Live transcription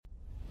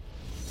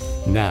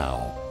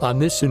Now, on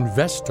this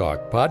Invest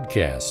Talk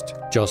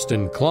podcast,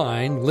 Justin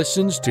Klein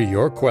listens to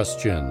your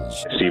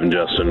questions. Stephen,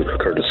 Justin,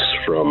 Curtis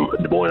from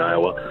Des Moines,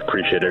 Iowa.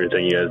 Appreciate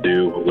everything you guys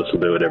do. Listen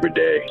to it every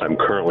day. I'm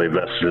currently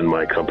invested in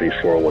my company's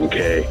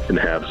 401k and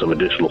have some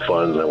additional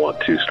funds. I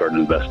want to start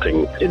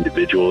investing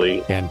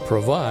individually. And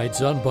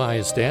provides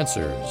unbiased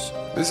answers.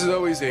 This is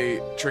always a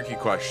tricky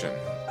question.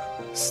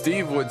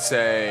 Steve would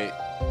say,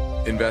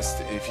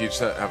 invest if you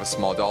just have a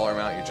small dollar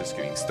amount, you're just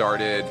getting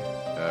started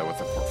with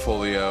a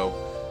portfolio.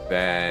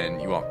 Then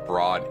you want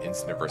broad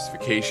instant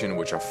diversification,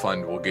 which a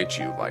fund will get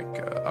you, like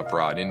a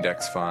broad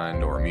index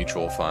fund or a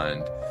mutual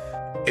fund.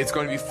 It's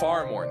going to be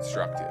far more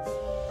instructive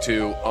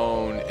to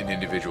own an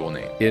individual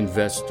name.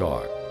 Invest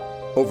Talk.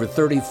 Over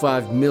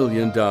 35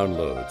 million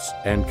downloads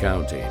and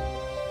counting.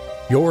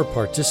 Your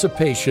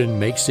participation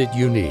makes it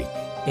unique.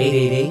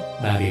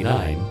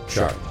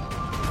 888-99-CHART.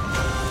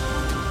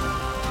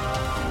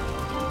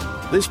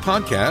 This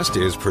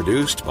podcast is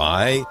produced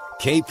by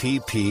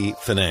KPP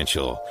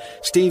Financial.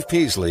 Steve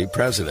Peasley,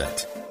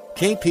 President.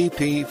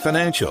 KPP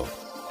Financial.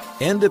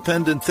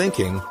 Independent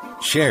thinking,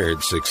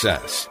 shared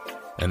success.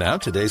 And now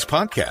today's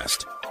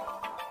podcast.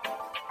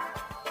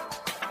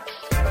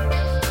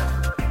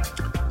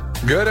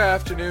 Good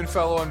afternoon,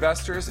 fellow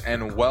investors,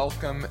 and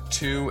welcome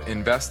to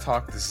Invest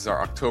Talk. This is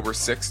our October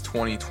 6,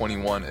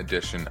 2021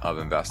 edition of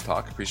Invest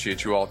Talk.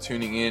 Appreciate you all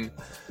tuning in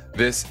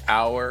this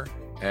hour.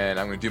 And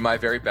I'm going to do my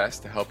very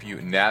best to help you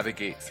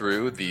navigate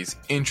through these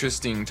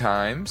interesting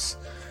times.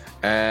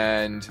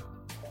 And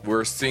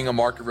we're seeing a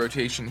market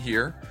rotation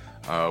here.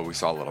 We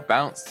saw a little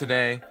bounce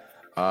today,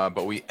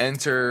 but we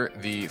enter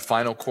the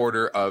final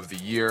quarter of the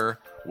year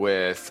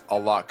with a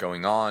lot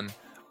going on.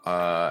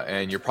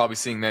 And you're probably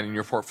seeing that in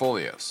your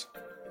portfolios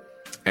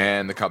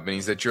and the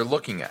companies that you're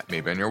looking at,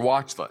 maybe on your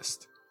watch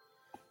list.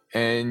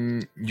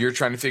 And you're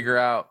trying to figure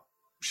out,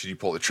 should you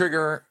pull the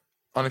trigger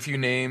on a few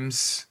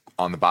names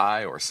on the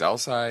buy or sell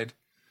side,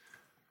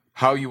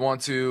 how you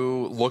want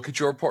to look at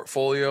your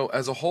portfolio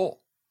as a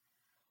whole.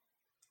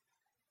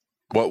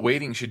 What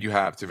weighting should you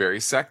have to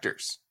various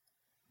sectors?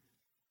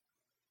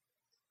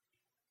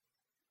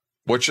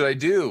 What should I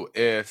do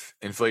if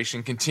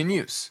inflation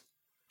continues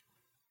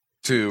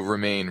to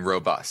remain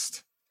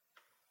robust?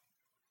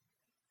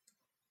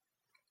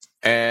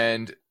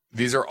 And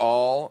these are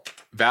all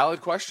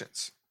valid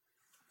questions.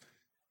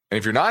 And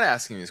if you're not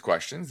asking these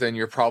questions, then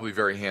you're probably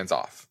very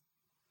hands-off.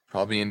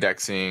 Probably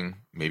indexing,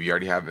 maybe you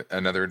already have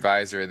another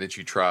advisor that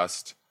you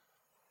trust,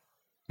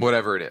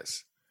 whatever it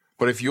is.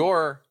 But if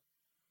you're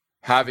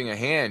having a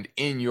hand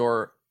in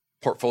your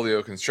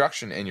portfolio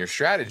construction and your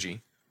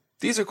strategy,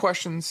 these are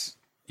questions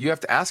you have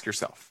to ask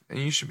yourself. And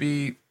you should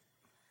be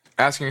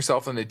asking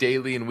yourself on a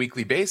daily and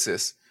weekly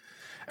basis.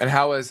 And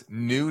how has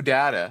new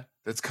data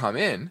that's come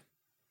in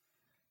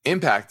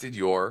impacted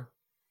your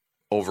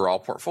overall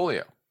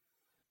portfolio?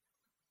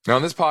 Now,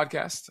 on this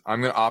podcast,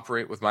 I'm going to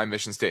operate with my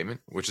mission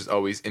statement, which is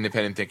always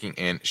independent thinking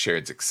and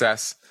shared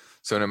success.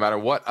 So no matter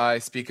what I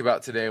speak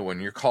about today, when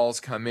your calls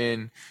come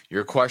in,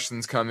 your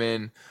questions come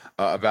in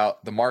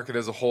about the market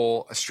as a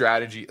whole, a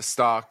strategy, a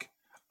stock,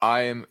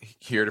 I am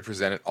here to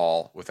present it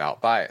all without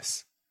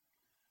bias.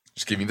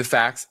 Just giving the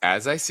facts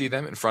as I see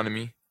them in front of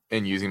me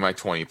and using my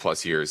 20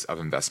 plus years of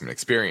investment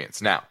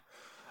experience. Now,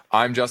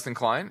 I'm Justin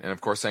Klein, and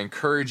of course I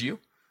encourage you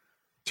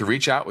to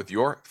reach out with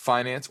your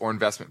finance or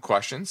investment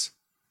questions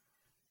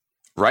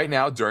right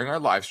now during our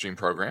live stream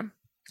program,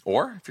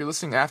 or if you're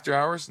listening after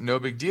hours, no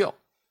big deal.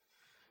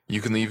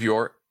 You can leave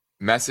your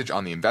message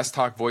on the Invest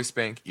Talk voice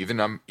bank.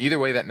 Either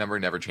way, that number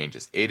never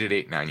changes,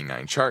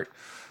 888-99-CHART.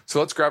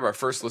 So let's grab our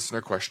first listener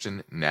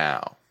question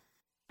now.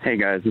 Hey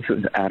guys, this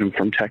is Adam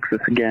from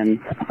Texas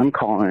again. I'm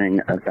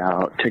calling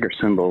about ticker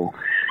symbol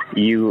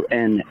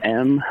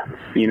UNM,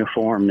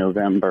 Uniform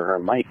November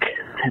Mike.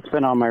 It's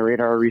been on my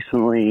radar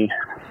recently,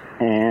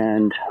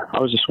 and I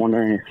was just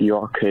wondering if you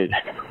all could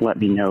let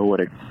me know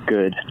what a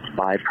good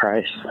buy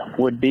price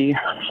would be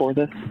for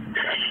this.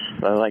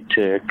 I like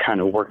to kind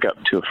of work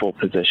up to a full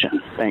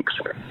position. Thanks.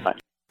 Bye.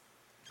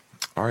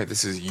 All right,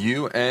 this is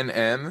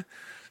UNM.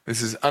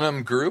 This is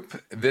Unum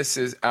Group. This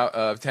is out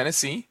of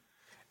Tennessee,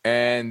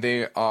 and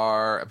they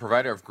are a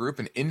provider of group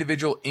and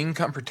individual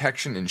income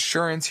protection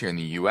insurance here in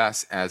the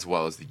U.S. as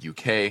well as the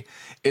U.K.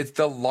 It's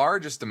the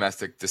largest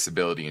domestic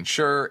disability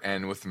insurer,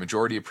 and with the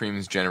majority of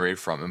premiums generated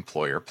from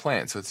employer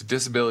plans. So it's a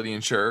disability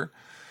insurer,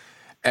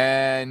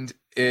 and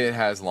it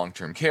has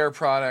long-term care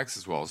products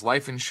as well as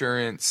life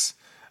insurance,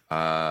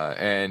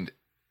 and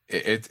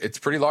it's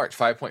pretty large,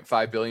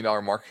 $5.5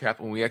 billion market cap,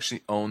 and we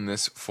actually own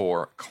this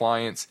for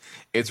clients.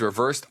 It's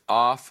reversed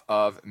off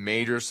of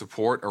major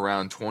support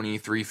around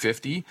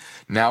 2350.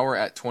 Now we're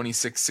at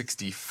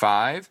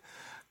 2665.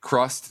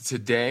 Crossed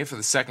today for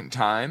the second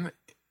time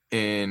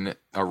in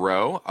a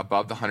row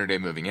above the 100-day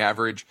moving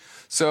average.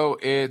 So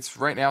it's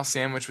right now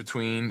sandwiched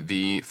between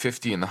the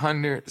 50 and the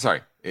 100.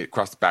 Sorry, it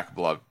crossed back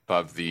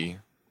above the...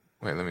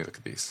 Wait, let me look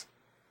at these.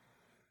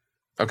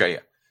 Okay, yeah.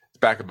 It's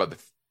back above the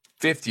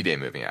 50-day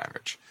moving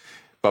average,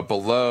 but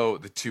below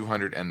the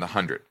 200 and the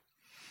 100.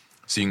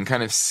 So you can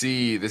kind of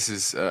see this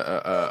is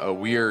a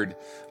weird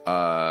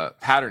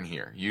pattern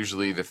here.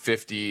 Usually the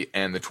 50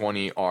 and the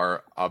 20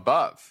 are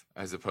above,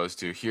 as opposed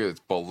to here it's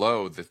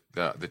below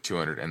the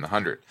 200 and the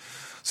 100.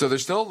 So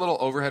there's still a little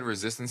overhead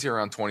resistance here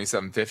around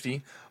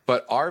 27.50,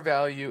 but our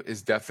value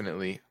is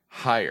definitely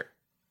higher,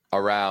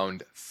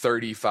 around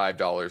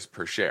 $35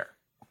 per share.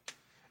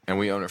 And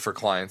we own it for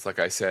clients, like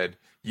I said,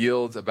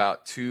 yields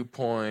about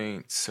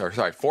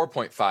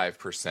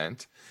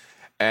 4.5%.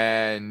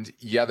 And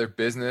yeah, their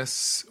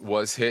business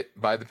was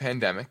hit by the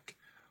pandemic,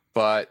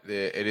 but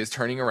it is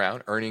turning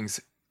around.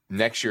 Earnings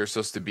next year are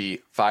supposed to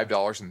be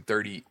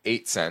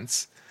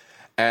 $5.38.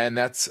 And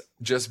that's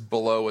just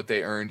below what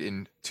they earned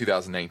in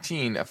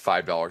 2019 of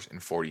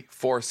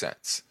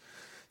 $5.44.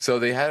 So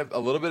they had a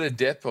little bit of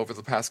dip over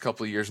the past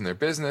couple of years in their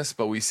business,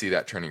 but we see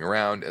that turning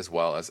around as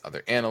well as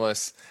other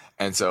analysts.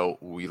 And so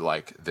we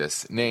like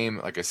this name,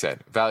 like I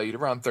said, valued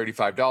around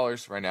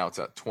 $35. Right now it's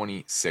at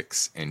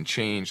 26 and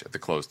change at the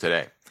close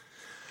today.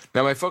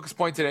 Now my focus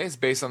point today is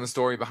based on the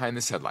story behind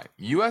this headline.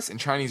 U.S. and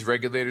Chinese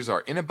regulators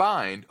are in a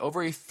bind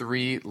over a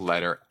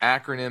 3-letter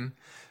acronym,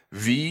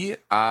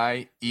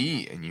 VIE.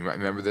 And you might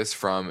remember this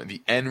from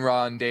the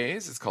Enron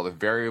days. It's called a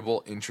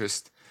variable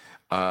interest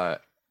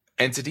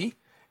entity.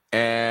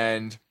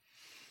 And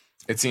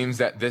it seems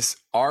that this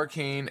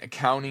arcane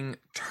accounting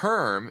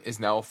term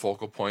is now a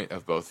focal point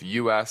of both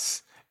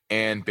U.S.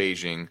 and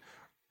Beijing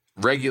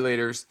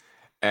regulators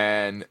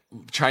and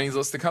Chinese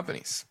listed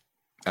companies.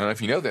 I don't know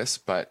if you know this,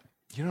 but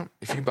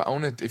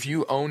if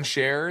you own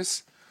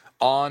shares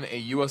on a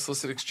U.S.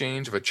 listed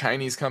exchange of a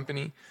Chinese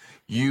company,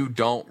 you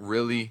don't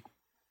really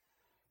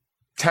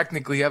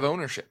technically have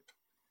ownership.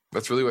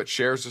 That's really what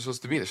shares are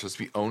supposed to be. They're supposed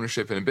to be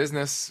ownership in a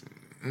business.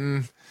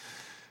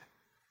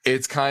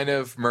 It's kind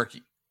of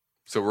murky.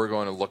 So we're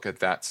going to look at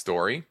that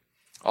story.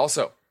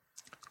 Also,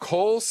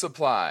 coal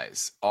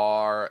supplies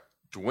are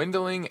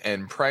dwindling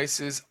and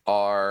prices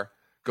are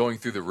going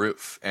through the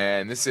roof.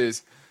 And this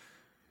is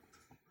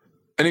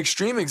an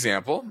extreme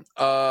example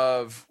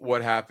of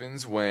what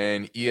happens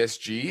when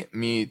ESG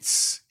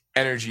meets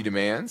energy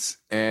demands.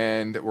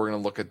 And we're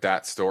going to look at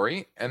that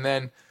story. And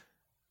then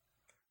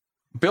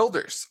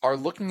builders are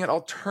looking at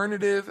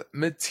alternative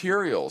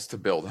materials to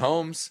build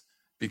homes,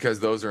 because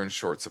those are in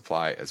short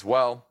supply as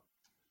well.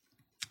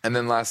 And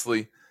then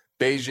lastly,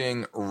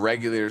 Beijing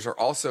regulators are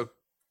also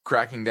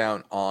cracking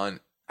down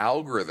on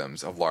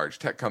algorithms of large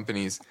tech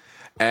companies.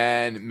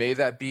 And may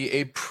that be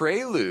a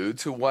prelude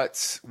to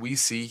what we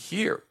see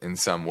here in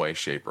some way,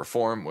 shape, or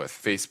form with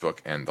Facebook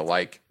and the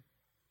like.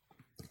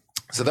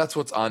 So that's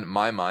what's on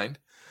my mind.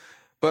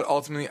 But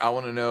ultimately, I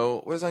want to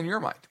know what is on your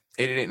mind.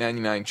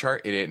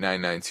 888-99-CHART,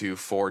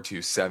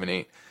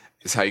 888-992-4278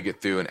 is how you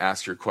get through and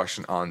ask your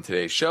question on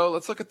today's show.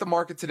 Let's look at the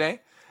market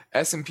today.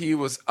 S&P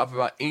was up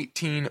about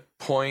 18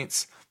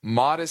 points.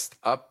 Modest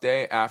up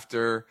day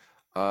after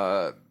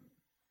a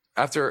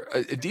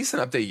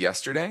decent up day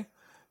yesterday.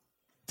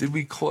 Did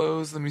we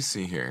close? Let me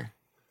see here.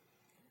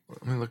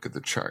 Let me look at the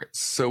charts.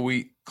 So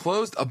we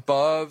closed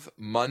above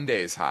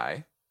Monday's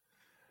high.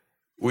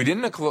 We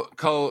didn't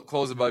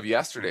close above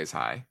yesterday's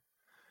high.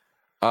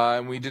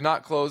 And we did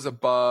not close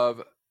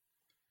above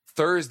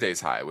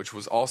Thursday's high, which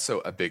was also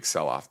a big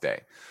sell-off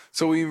day.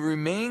 So we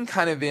remain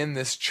kind of in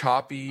this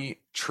choppy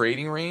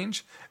trading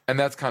range, and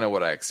that's kind of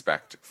what I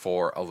expect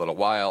for a little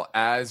while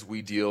as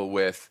we deal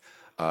with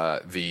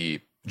the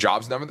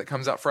jobs number that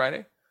comes out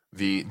Friday,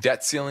 the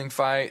debt ceiling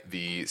fight,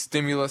 the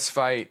stimulus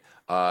fight,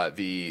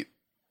 the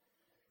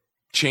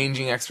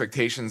changing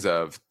expectations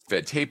of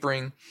Fed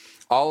tapering.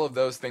 All of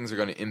those things are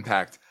going to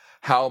impact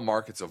how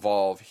markets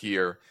evolve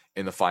here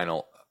in the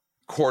final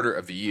quarter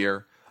of the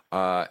year.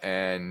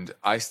 And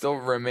I still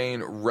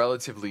remain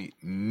relatively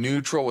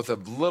neutral with a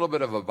little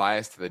bit of a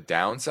bias to the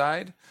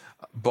downside,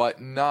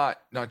 but not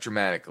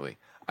dramatically.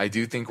 I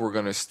do think we're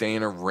going to stay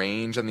in a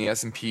range on the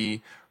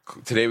S&P.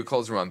 Today we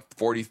closed around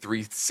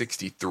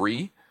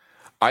 43.63.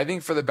 I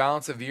think for the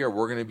balance of the year,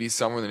 we're going to be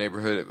somewhere in the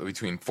neighborhood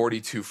between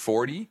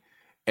 42.40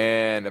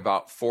 and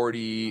about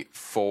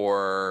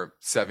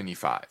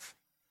 44.75.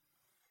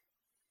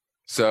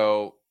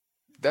 So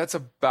that's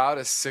about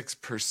a 6%,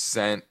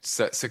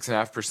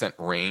 6.5%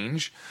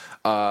 range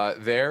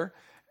there.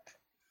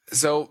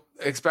 So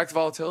expect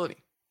volatility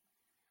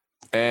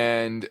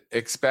and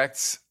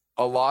expect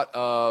a lot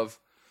of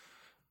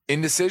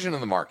indecision in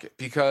the market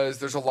because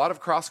there's a lot of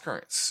cross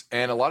currents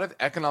and a lot of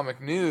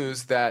economic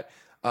news that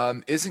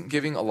isn't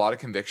giving a lot of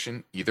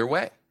conviction either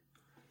way.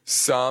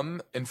 Some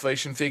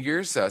inflation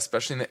figures,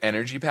 especially in the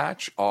energy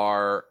patch,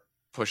 are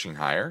pushing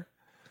higher.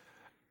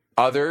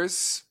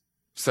 Others,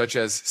 such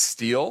as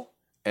steel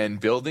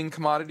and building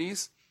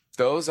commodities,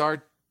 those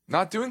are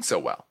not doing so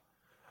well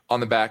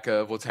on the back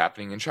of what's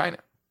happening in China.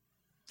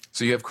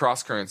 So you have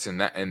cross currents in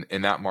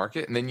that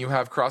market, and then you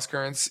have cross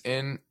currents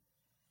in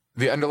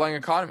the underlying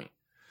economy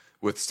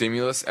with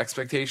stimulus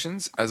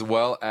expectations, as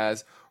well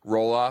as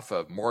roll off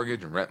of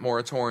mortgage and rent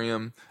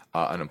moratorium,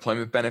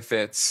 unemployment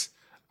benefits,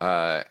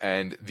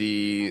 and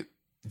the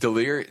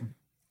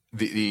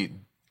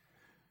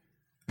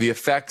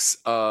effects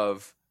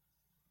of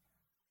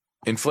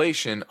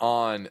inflation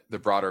on the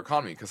broader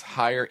economy, because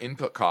higher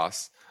input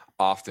costs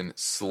often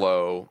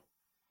slow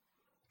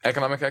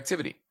economic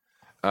activity,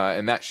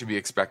 and that should be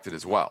expected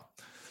as well.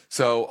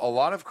 So a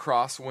lot of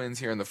crosswinds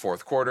here in the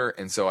fourth quarter,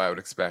 and so I would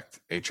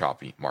expect a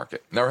choppy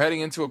market. Now we're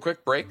heading into a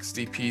quick break.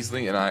 Steve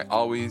Peasley and I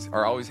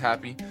are always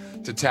happy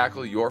to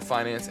tackle your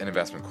finance and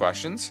investment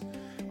questions,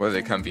 whether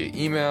they come via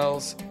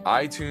emails,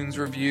 iTunes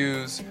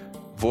reviews,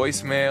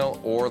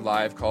 voicemail, or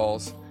live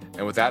calls.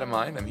 And with that in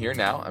mind, I'm here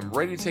now. I'm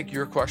ready to take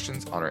your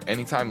questions on our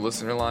Anytime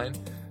Listener line.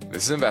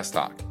 This is Invest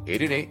Talk,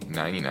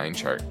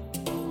 888-99-CHART.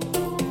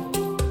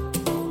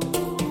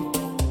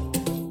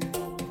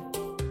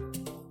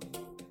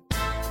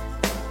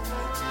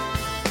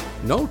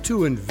 No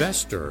two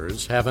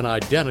investors have an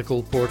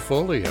identical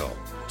portfolio,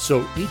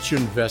 so each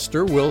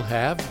investor will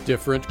have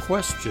different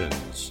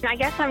questions. I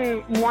guess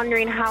I'm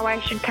wondering how I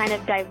should kind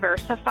of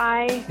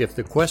diversify. If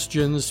the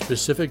questions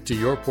specific to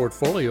your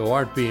portfolio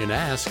aren't being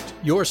asked,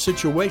 your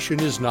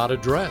situation is not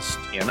addressed.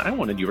 And I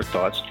wanted your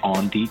thoughts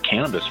on the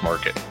cannabis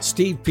market.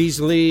 Steve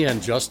Peasley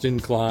and Justin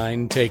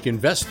Klein take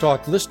Invest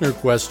Talk listener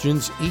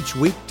questions each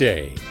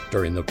weekday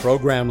during the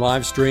program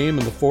live stream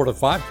in the 4 to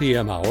 5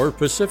 p.m. hour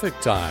Pacific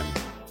Time.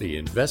 The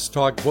Invest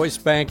Talk voice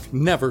bank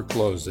never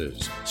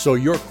closes, so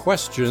your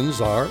questions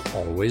are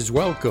always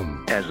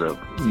welcome. As a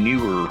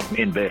newer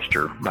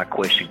investor, my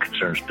question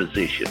concerns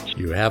positions.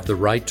 You have the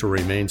right to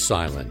remain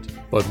silent,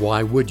 but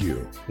why would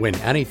you, when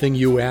anything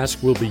you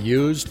ask will be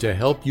used to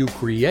help you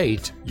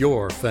create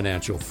your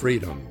financial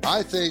freedom?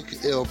 I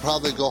think it'll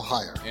probably go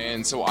higher.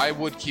 And so I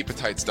would keep a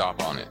tight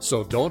stop on it.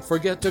 So don't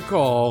forget to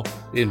call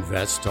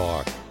Invest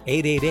Talk,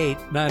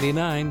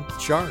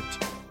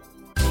 888-99-CHART.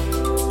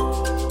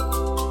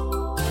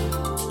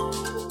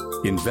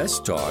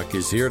 Invest Talk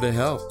is here to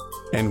help.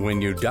 And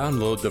when you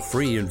download the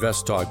free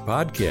Invest Talk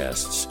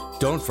podcasts,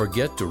 don't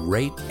forget to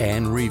rate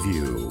and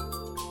review.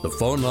 The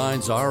phone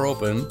lines are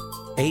open,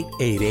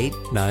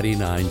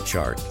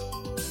 888-99-CHART.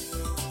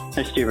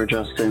 Hi, Steve or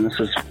Justin. This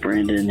is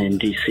Brandon in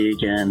DC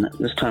again.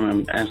 This time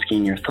I'm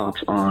asking your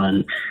thoughts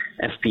on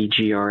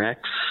FBGRX.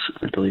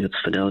 I believe it's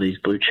Fidelity's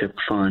blue chip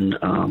fund.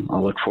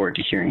 I'll look forward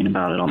to hearing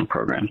about it on the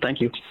program. Thank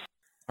you.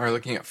 All right,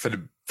 looking at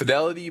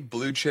Fidelity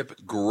Blue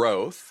Chip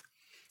Growth.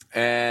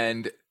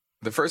 And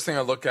the first thing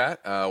I look at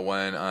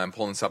when I'm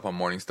pulling this up on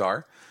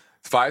Morningstar,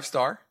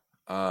 5-star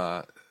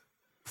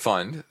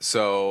fund.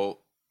 So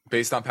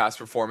based on past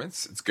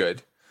performance, it's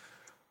good.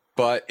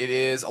 But it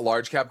is a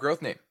large cap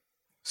growth name.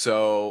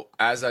 So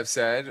as I've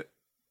said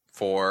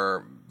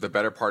for the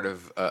better part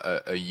of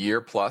a year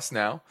plus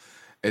now,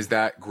 is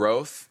that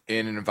growth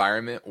in an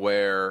environment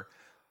where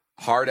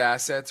hard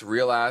assets,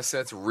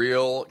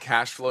 real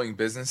cash flowing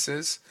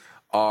businesses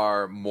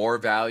are more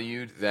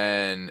valued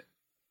than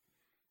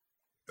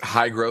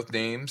high growth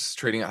names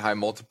trading at high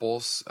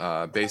multiples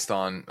based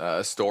on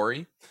a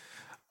story.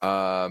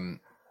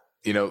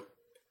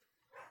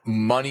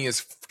 Money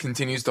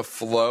continues to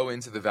flow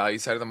into the value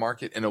side of the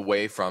market and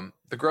away from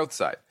the growth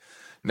side.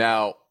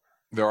 Now,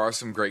 there are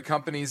some great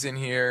companies in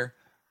here: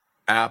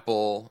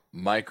 Apple,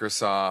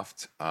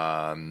 Microsoft,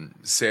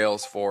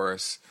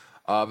 Salesforce,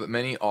 but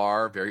many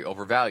are very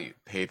overvalued.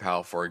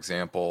 PayPal, for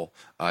example,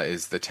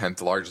 is the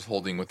 10th largest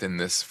holding within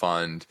this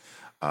fund.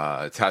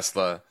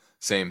 Tesla,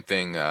 same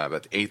thing,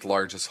 but the 8th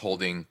largest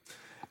holding.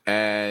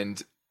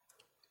 And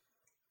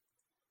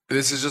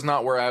this is just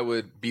not where I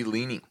would be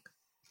leaning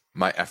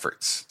my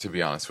efforts, to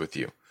be honest with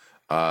you.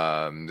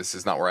 This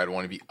is not where I'd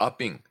want to be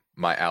upping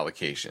my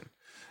allocation.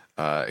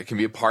 It can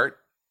be a part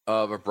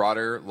of a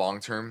broader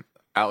long-term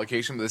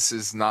allocation, but this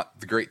is not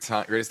the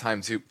greatest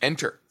time to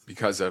enter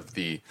because of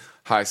the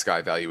high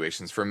sky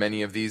valuations for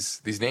many of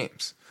these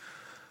names.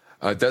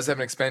 It does have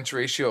an expense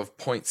ratio of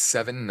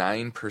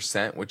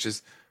 0.79%, which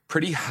is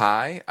pretty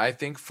high, I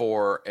think,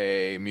 for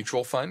a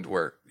mutual fund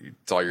where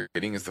it's all you're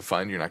getting is the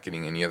fund. You're not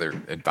getting any other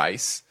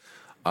advice.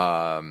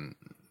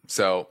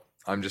 So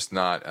I'm just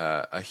not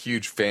a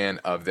huge fan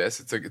of this.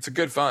 It's a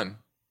good fund,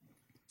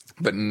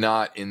 but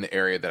not in the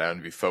area that I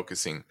would be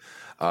focusing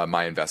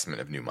my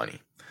investment of new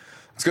money.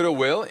 Let's go to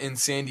Will in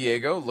San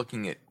Diego,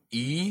 looking at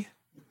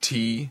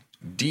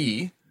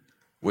ETD,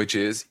 which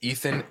is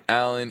Ethan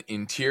Allen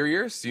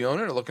Interiors. Do you own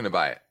it or looking to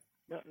buy it?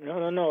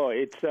 No.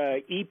 It's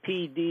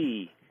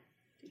EPD.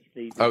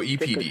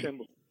 EPD.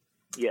 Symbol.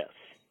 Yes.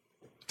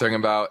 Talking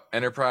about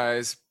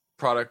Enterprise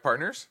Product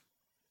Partners?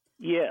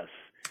 Yes.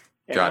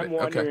 And Got I'm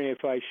it. wondering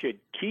if I should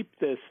keep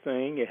this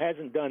thing. It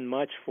hasn't done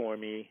much for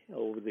me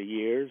over the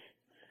years.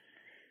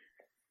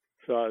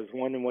 So I was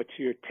wondering what's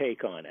your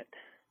take on it.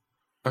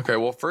 Okay,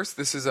 well, first,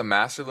 this is a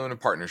master limited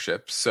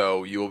partnership,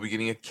 so you will be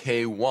getting a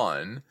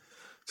K1.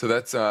 So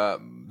that's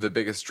the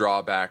biggest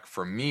drawback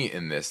for me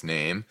in this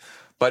name.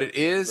 But it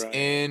is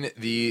in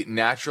the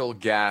natural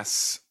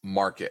gas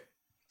market.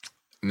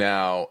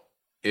 Now,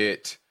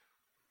 it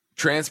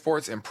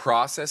transports and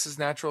processes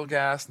natural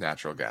gas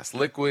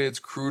liquids,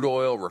 crude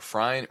oil,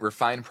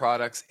 refined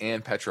products,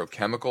 and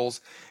petrochemicals.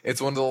 It's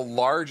one of the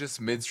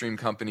largest midstream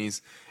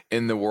companies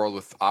in the world,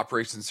 with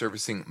operations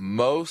servicing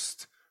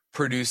most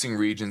producing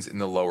regions in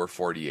the lower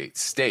 48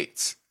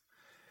 states.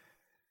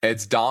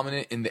 It's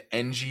dominant in the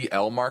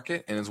NGL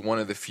market and is one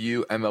of the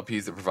few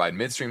MLPs that provide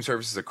midstream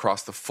services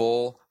across the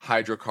full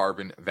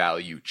hydrocarbon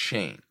value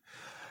chain.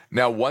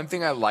 Now, one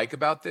thing I like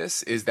about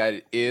this is that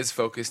it is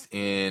focused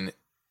in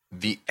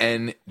the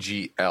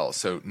NGL,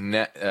 so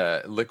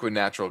liquid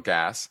natural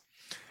gas.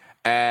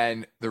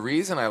 And the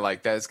reason I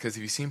like that is because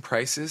have you seen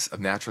prices of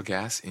natural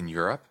gas in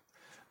Europe?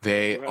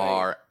 They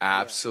are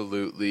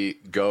absolutely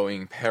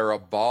going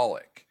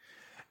parabolic.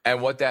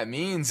 And what that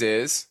means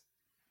is,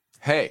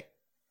 hey,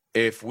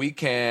 if we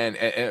can,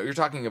 and you're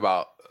talking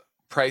about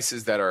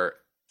prices that are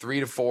 3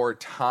 to 4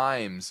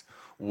 times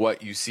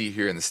what you see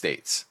here in the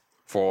States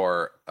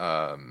for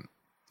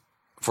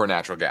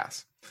natural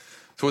gas.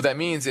 So what that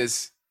means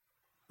is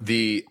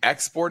the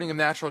exporting of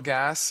natural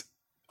gas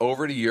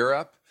over to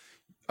Europe,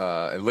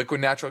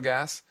 liquid natural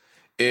gas,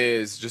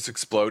 is just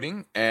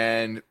exploding,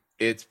 and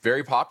it's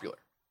very popular,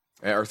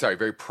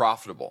 very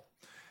profitable.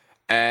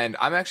 And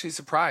I'm actually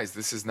surprised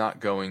this is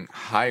not going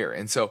higher.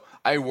 And so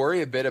I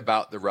worry a bit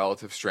about the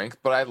relative strength,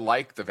 but I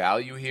like the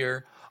value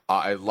here.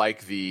 I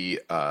like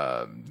the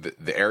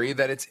area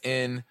that it's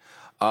in.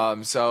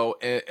 So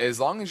as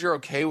long as you're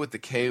okay with the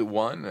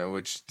K1,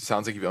 which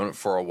sounds like you've owned it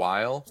for a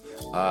while,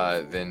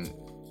 then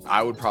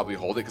I would probably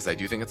hold it because I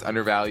do think it's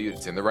undervalued.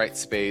 It's in the right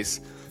space.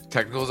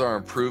 Technicals are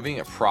improving.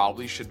 It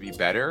probably should be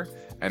better,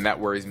 and that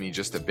worries me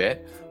just a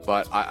bit.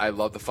 But I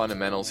love the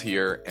fundamentals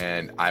here,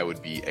 and I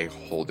would be a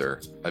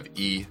holder of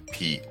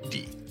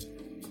EPD.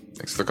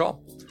 Thanks for the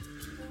call.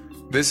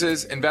 This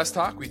is Invest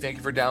Talk. We thank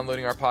you for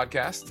downloading our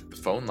podcast. The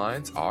phone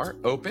lines are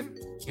open.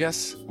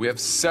 Yes, we have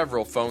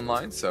several phone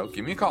lines, so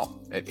give me a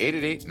call at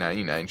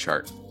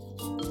 888-99-CHART.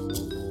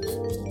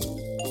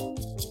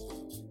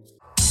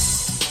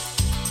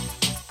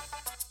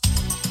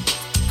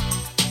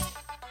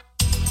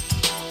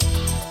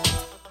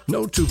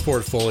 No two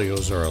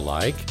portfolios are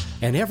alike,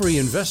 and every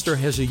investor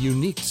has a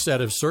unique set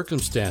of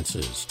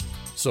circumstances.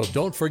 So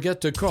don't forget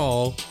to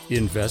call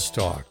Invest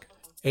Talk,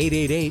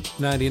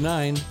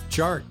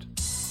 888-99-CHART.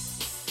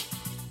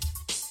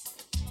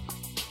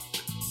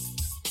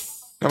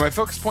 Now, my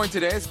focus point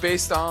today is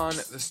based on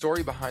the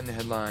story behind the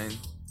headline.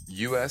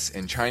 U.S.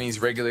 and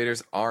Chinese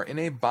regulators are in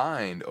a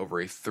bind over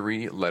a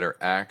 3-letter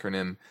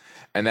acronym,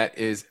 and that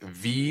is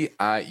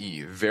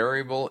VIE,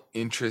 Variable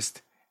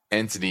Interest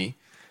Entity.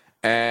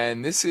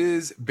 And this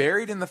is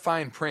buried in the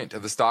fine print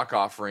of the stock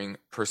offering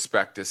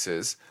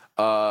prospectuses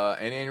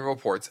and annual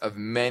reports of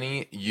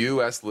many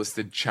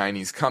U.S.-listed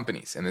Chinese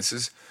companies. And this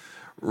is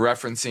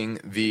referencing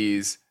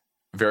these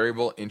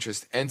variable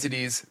interest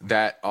entities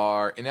that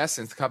are, in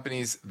essence,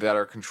 companies that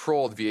are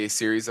controlled via a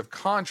series of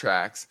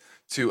contracts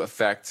to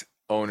affect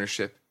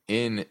ownership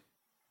in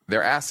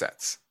their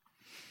assets.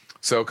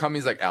 So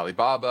companies like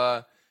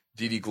Alibaba,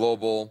 DD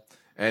Global,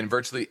 and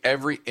virtually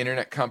every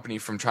internet company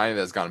from China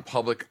that has gone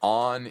public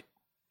on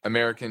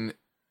American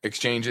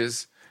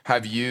exchanges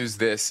have used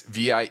this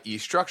VIE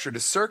structure to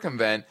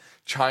circumvent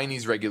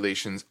Chinese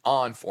regulations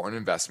on foreign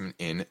investment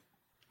in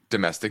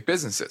domestic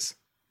businesses.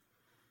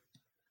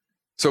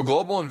 So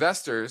global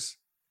investors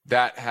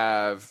that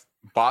have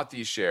bought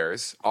these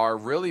shares are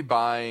really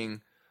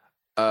buying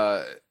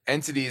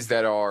entities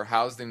that are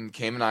housed in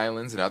Cayman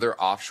Islands and other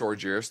offshore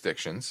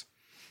jurisdictions.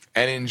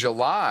 And in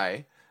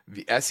July,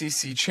 the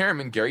SEC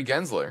chairman, Gary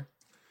Gensler,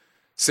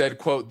 said,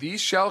 quote,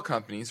 "These shell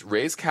companies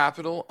raise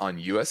capital on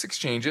U.S.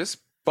 exchanges,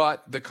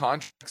 but the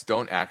contracts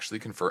don't actually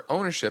confer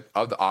ownership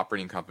of the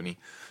operating company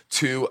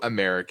to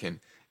American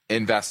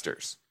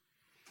investors."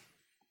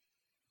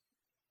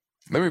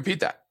 Let me repeat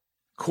that.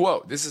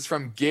 Quote, this is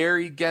from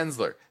Gary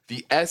Gensler,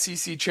 the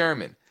SEC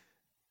chairman.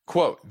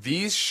 Quote,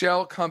 "These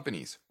shell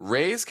companies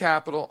raise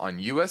capital on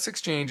U.S.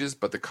 exchanges,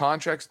 but the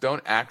contracts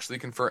don't actually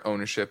confer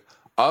ownership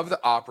of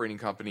the operating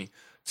company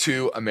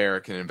to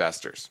American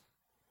investors."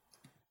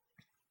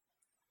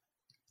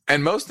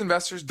 And most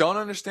investors don't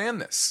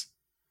understand this.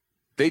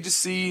 They just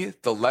see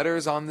the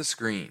letters on the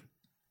screen.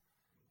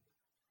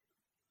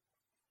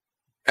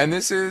 And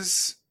this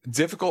is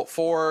difficult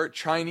for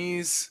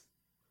Chinese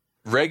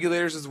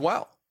regulators as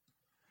well,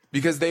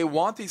 because they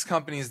want these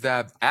companies to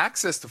have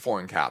access to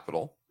foreign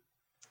capital,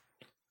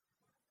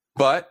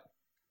 but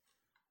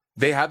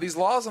they have these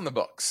laws on the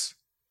books.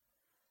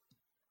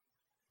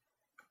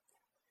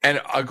 And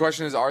a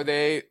question is, are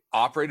they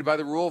operated by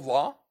the rule of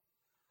law?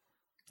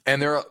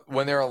 And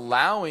when they're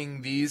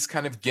allowing these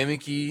kind of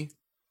gimmicky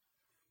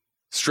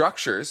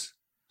structures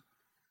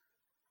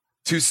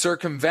to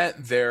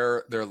circumvent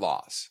their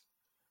laws.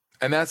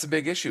 And that's a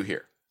big issue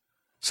here.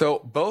 So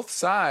both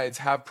sides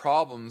have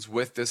problems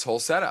with this whole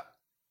setup.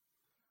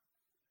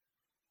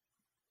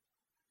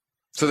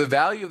 So the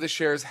value of the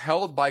shares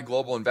held by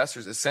global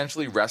investors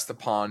essentially rests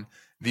upon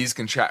these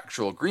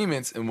contractual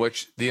agreements in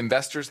which the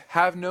investors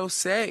have no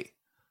say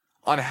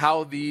on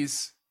how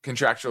these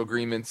contractual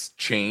agreements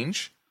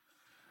change,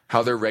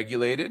 how they're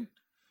regulated,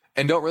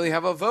 and don't really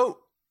have a vote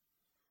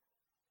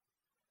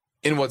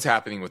in what's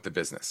happening with the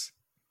business.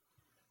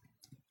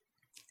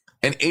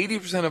 And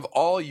 80% of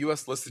all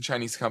U.S. listed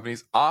Chinese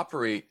companies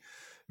operate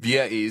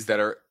VIEs that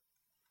are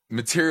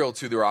material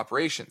to their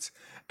operations.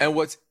 And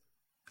what's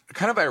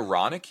kind of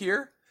ironic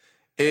here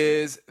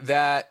is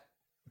that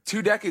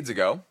 2 decades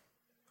ago,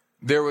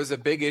 there was a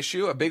big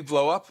issue, a big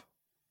blow up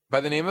by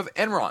the name of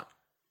Enron,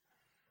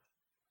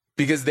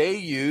 because they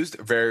used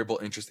variable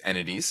interest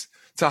entities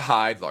to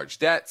hide large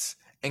debts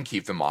and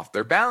keep them off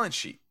their balance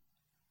sheet.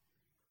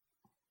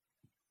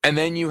 And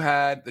then you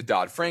had the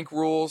Dodd-Frank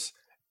rules,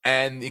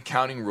 and the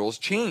accounting rules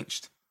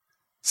changed,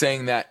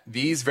 saying that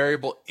these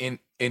variable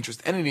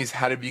interest entities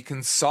had to be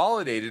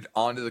consolidated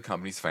onto the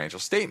company's financial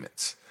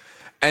statements.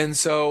 And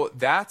so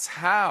that's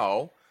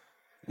how,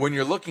 when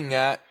you're looking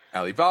at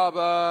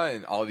Alibaba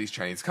and all of these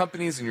Chinese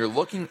companies, and you're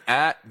looking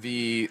at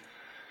the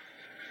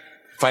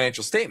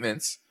financial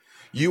statements,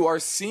 you are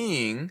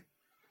seeing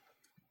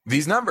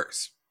these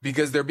numbers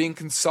because they're being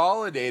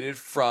consolidated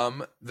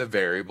from the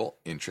variable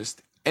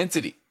interest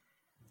entity.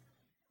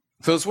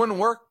 So this wouldn't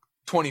work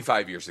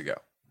 25 years ago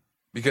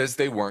because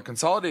they weren't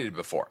consolidated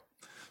before.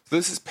 So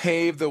this has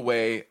paved the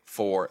way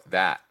for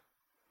that.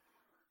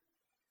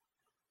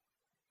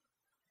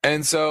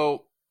 And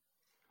so,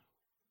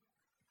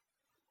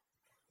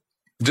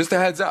 just a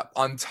heads up,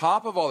 on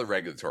top of all the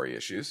regulatory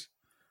issues,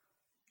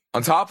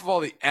 on top of all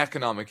the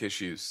economic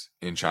issues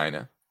in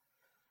China,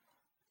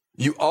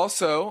 you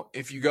also,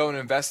 if you go and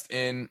invest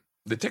in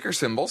the ticker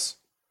symbols,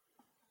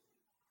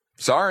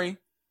 sorry,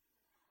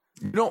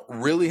 you don't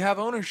really have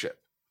ownership.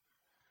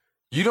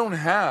 You don't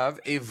have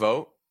a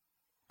vote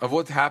of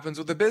what happens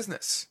with the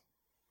business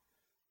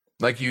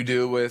like you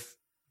do with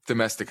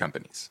domestic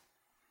companies.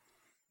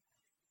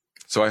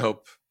 So I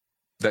hope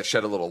that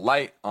shed a little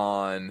light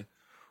on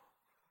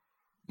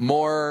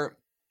more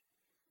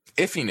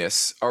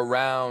iffiness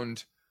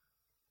around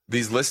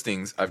these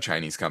listings of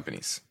Chinese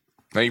companies.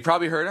 Now, you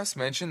probably heard us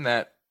mention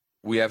that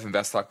we have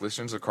InvestTalk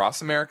listeners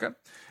across America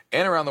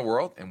and around the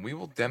world, and we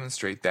will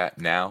demonstrate that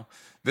now.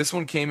 This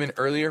one came in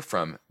earlier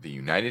from the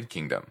United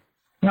Kingdom.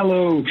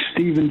 Hello,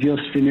 Steve and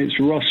Justin. It's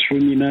Ross from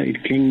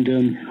United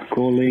Kingdom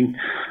calling,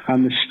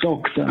 and the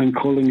stock that I'm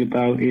calling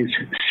about is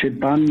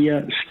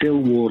Sibanye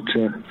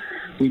Stillwater,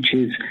 which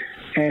is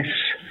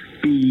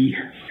SBSW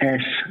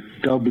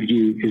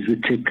is the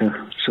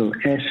ticker. So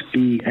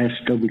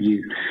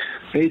SBSW.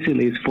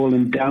 Basically, it's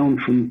fallen down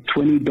from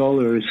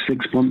 $20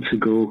 6 months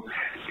ago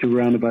to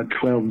around about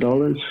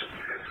 $12.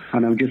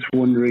 And I'm just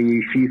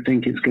wondering if you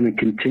think it's going to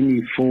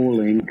continue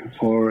falling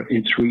or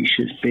it's reached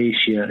its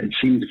base yet. It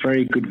seems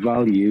very good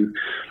value,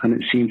 and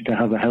it seems to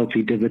have a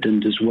healthy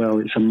dividend as well.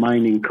 It's a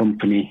mining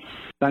company.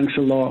 Thanks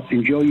a lot.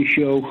 Enjoy your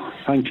show.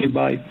 Thank you.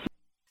 Bye.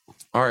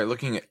 All right,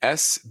 looking at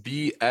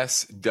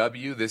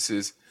SBSW. This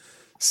is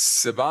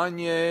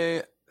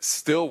Sibanye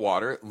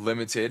Stillwater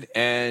Limited,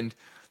 and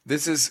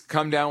this has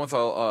come down with a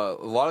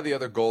lot of the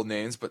other gold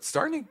names, but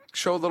starting to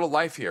show a little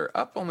life here.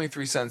 Up only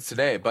 3 cents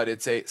today, but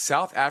it's a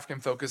South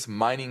African-focused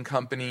mining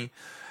company,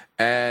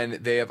 and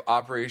they have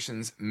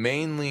operations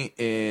mainly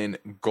in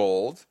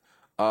gold,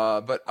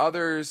 but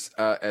others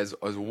as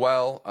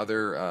well,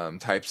 other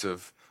types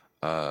of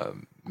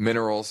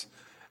minerals,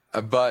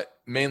 but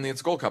mainly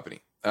it's a gold company.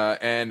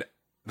 And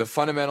the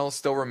fundamentals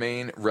still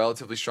remain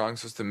relatively strong,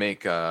 so as to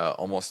make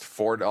almost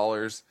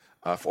 $4,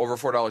 over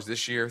 $4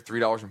 this year,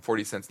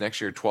 $3.40 next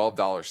year,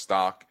 $12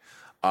 stock.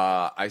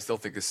 I still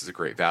think this is a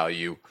great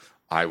value.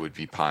 I would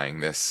be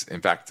buying this.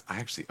 In fact, I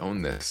actually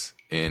own this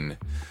in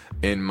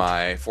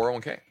my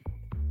 401k.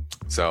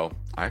 So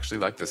I actually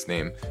like this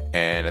name,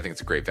 and I think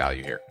it's a great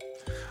value here.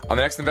 On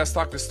the next Invest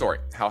Talk, this story: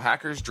 how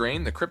hackers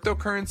drained the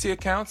cryptocurrency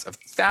accounts of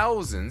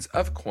thousands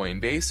of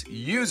Coinbase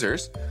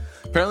users.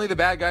 Apparently, the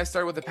bad guys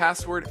started with a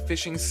password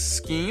phishing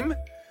scheme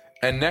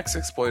and next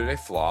exploited a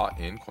flaw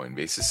in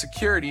Coinbase's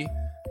security,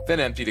 then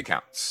emptied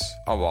accounts.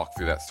 I'll walk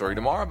through that story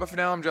tomorrow, but for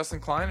now, I'm Justin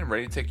Klein and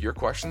ready to take your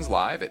questions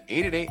live at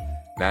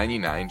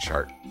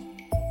 888-99-CHART.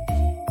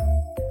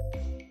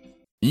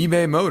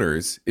 eBay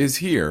Motors is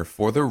here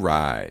for the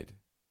ride.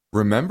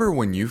 Remember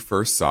when you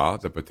first saw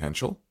the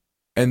potential?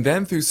 And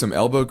then through some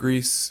elbow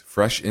grease,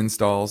 fresh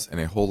installs, and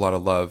a whole lot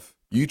of love,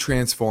 you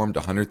transformed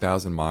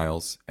 100,000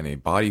 miles and a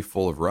body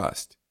full of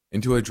rust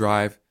into a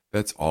drive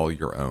that's all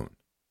your own.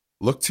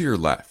 Look to your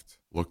left.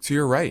 Look to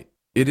your right.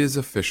 It is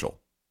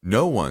official.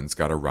 No one's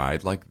got a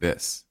ride like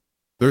this.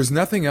 There's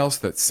nothing else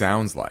that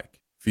sounds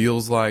like,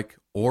 feels like,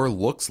 or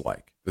looks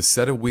like the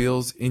set of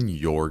wheels in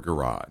your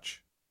garage.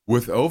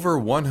 With over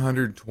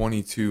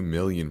 122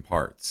 million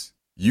parts,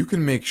 you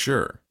can make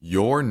sure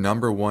your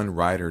number one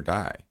ride or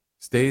die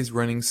stays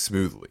running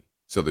smoothly,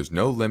 so there's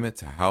no limit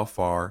to how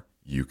far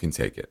you can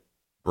take it.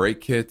 Brake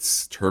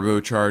kits,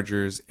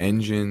 turbochargers,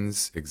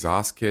 engines,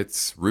 exhaust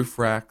kits, roof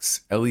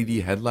racks, LED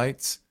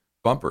headlights,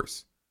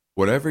 bumpers,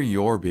 whatever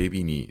your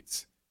baby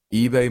needs,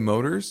 eBay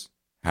Motors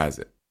has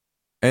it.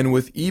 And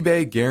with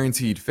eBay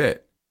Guaranteed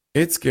Fit,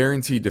 it's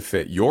guaranteed to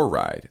fit your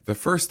ride the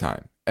first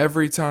time,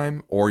 every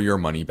time, or your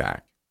money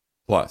back.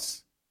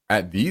 Plus,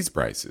 at these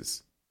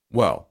prices,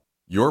 well,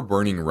 you're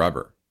burning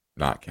rubber,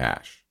 not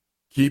cash.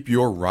 Keep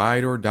your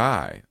ride or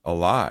die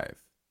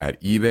alive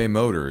at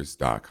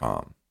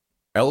ebaymotors.com.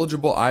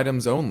 Eligible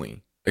items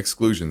only.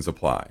 Exclusions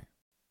apply.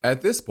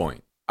 At this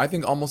point, I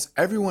think almost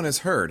everyone has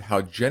heard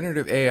how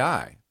generative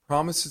AI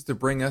promises to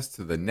bring us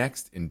to the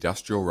next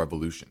industrial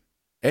revolution.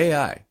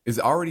 AI is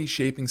already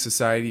shaping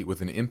society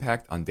with an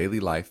impact on daily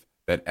life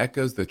that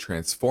echoes the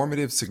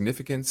transformative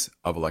significance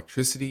of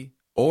electricity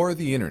or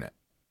the internet.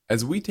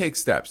 As we take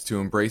steps to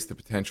embrace the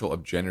potential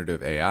of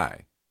generative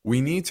AI,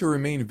 we need to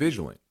remain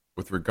vigilant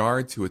with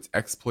regard to its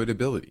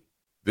exploitability.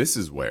 This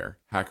is where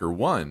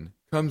HackerOne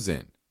comes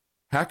in.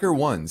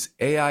 HackerOne's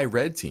AI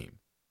Red Team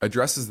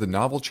addresses the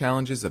novel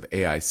challenges of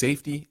AI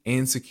safety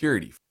and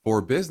security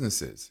for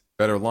businesses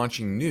that are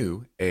launching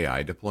new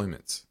AI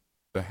deployments.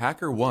 The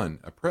HackerOne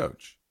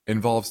approach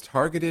involves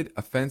targeted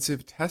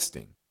offensive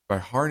testing by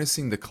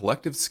harnessing the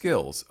collective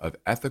skills of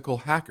ethical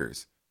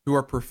hackers who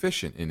are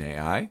proficient in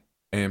AI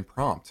and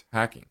prompt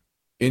hacking.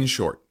 In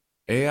short,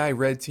 AI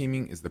red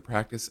teaming is the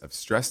practice of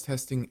stress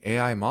testing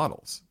AI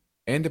models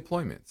and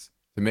deployments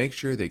to make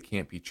sure they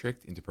can't be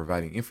tricked into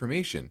providing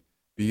information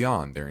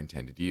beyond their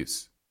intended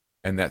use,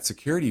 and that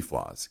security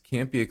flaws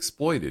can't be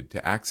exploited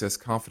to access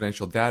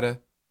confidential data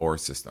or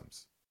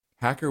systems.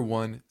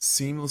 HackerOne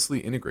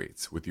seamlessly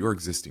integrates with your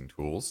existing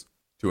tools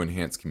to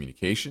enhance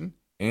communication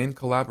and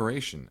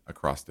collaboration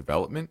across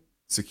development,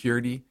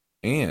 security,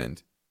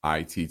 and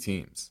IT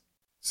teams.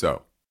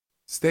 So,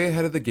 stay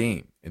ahead of the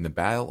game in the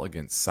battle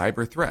against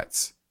cyber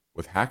threats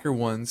with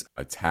HackerOne's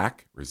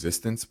attack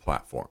resistance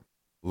platform.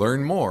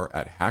 Learn more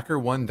at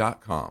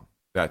hackerone.com.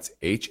 That's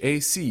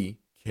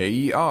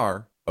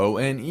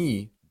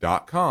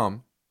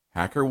HackerOne.com,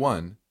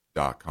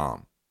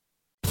 hackerone.com.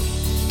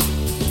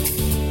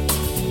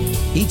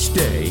 Each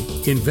day,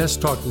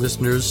 InvestTalk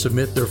listeners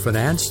submit their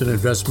finance and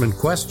investment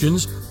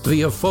questions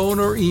via phone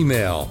or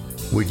email.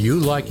 Would you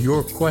like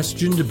your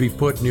question to be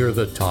put near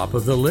the top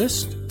of the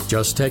list?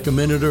 Just take a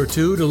minute or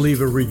two to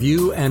leave a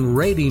review and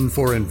rating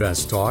for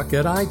InvestTalk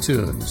at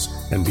iTunes.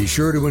 And be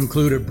sure to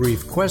include a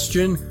brief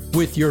question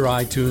with your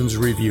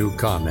iTunes review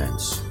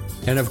comments.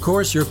 And of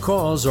course, your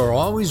calls are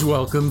always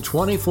welcome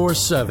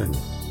 24/7.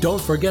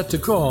 Don't forget to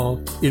call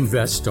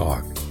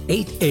InvestTalk,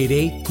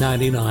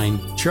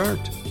 888-99-CHART.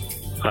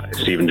 Hi,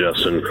 Stephen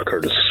Justin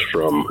Curtis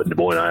from Des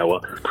Moines, Iowa.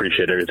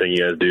 Appreciate everything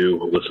you guys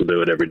do. Listen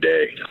to it every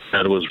day.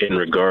 That was in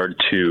regard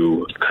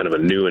to kind of a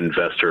new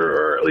investor,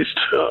 or at least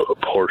a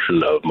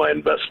portion of my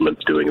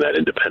investment, doing that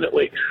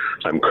independently.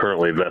 I'm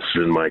currently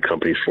invested in my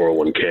company's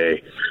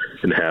 401k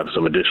and have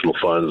some additional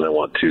funds I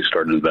want to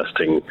start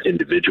investing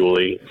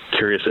individually.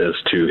 Curious as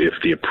to if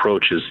the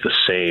approach is the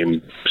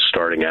same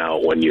starting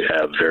out when you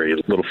have very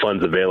little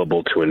funds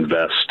available to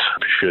invest.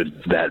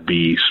 Should that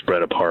be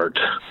spread apart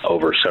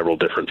over several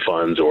different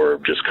funds, or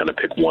just kind of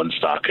pick one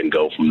stock and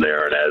go from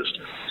there? And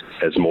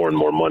as more and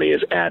more money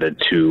is added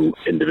to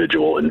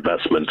individual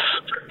investments,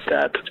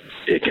 that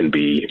it can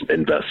be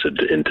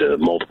invested into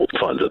multiple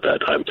funds at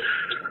that time.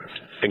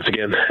 Thanks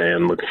again,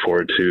 and looking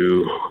forward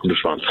to the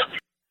response.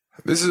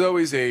 This is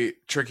always a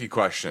tricky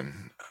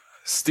question.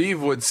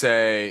 Steve would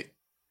say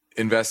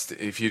invest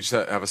if you just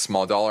have a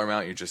small dollar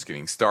amount, you're just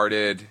getting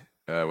started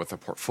with a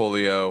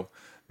portfolio,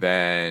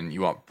 then you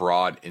want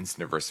broad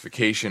instant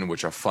diversification,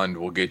 which a fund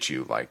will get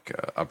you, like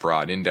a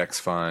broad index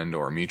fund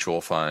or a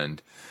mutual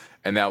fund,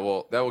 and that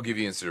will give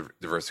you instant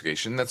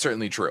diversification. That's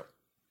certainly true.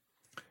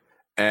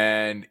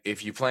 And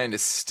if you plan to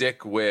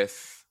stick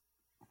with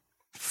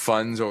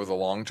funds over the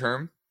long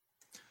term,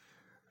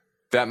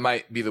 that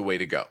might be the way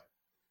to go.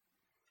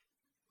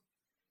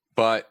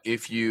 But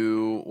if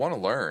you want to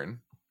learn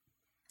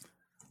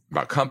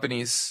about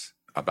companies,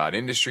 about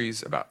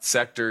industries, about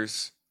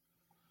sectors,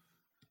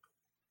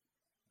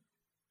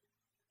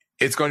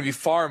 it's going to be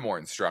far more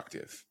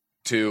instructive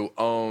to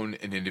own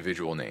an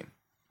individual name.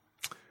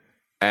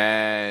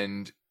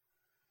 And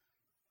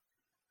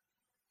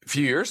a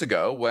few years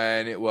ago,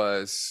 when it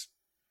was,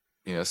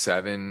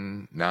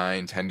 $7, $9,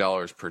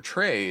 $10 per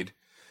trade,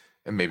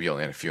 and maybe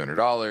only had a few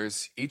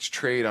 $100s, each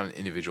trade on an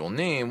individual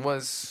name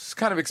was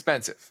kind of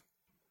expensive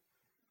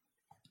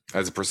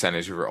as a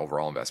percentage of your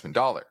overall investment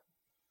dollar.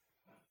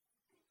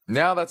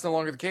 Now that's no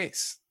longer the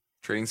case.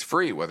 Trading's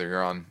free, whether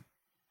you're on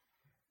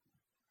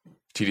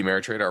TD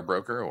Ameritrade, our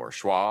broker, or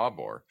Schwab,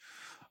 or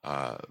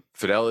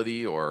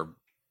Fidelity, or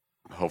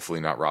hopefully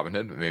not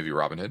Robinhood, but maybe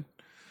Robinhood.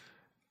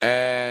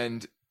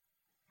 And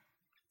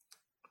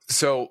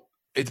so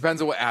it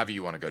depends on what avenue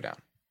you want to go down.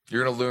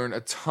 You're going to learn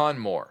a ton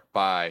more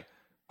by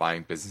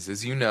buying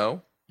businesses you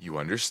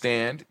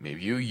understand,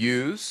 maybe you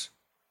use.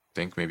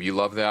 Think maybe you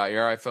love your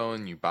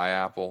iPhone, you buy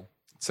Apple,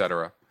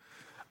 etc.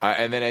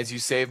 And then as you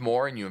save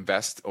more and you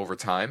invest over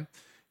time,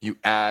 you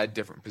add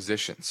different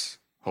positions,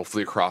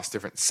 hopefully across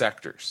different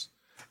sectors.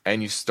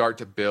 And you start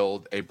to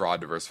build a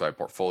broad diversified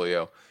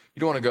portfolio. You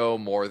don't want to go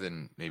more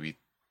than maybe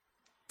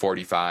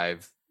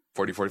 45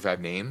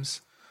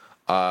 names.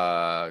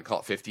 Call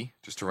it 50,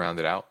 just to round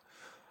it out.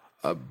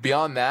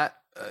 Beyond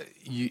that,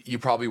 you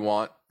probably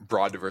want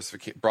broader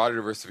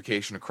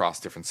diversification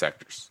across different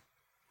sectors.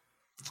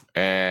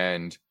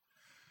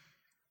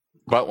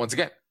 But once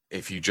again,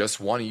 if you just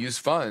want to use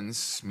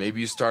funds, maybe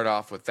you start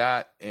off with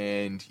that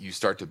and you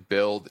start to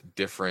build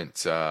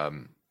different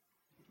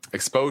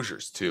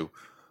exposures to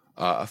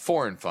a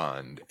foreign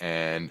fund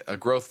and a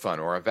growth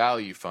fund or a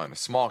value fund, a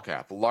small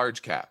cap, a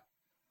large cap.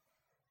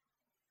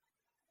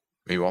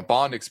 Maybe you want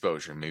bond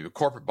exposure, maybe a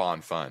corporate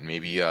bond fund,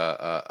 maybe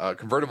a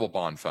convertible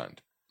bond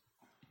fund,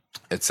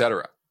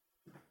 etc.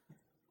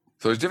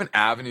 So there's different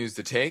avenues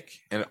to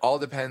take, and it all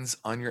depends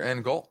on your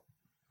end goal,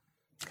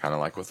 kind of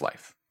like with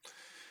life.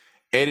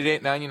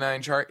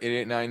 888-99-CHART,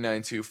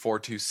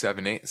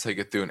 888-992-4278. That's how you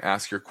get through and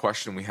ask your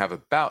question. We have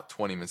about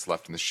 20 minutes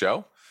left in the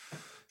show,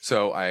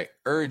 so I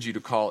urge you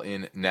to call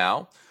in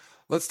now.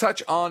 Let's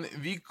touch on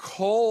the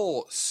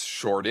coal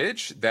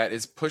shortage that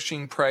is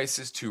pushing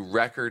prices to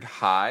record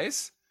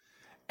highs.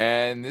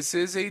 And this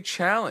is a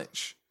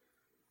challenge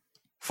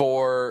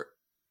for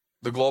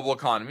the global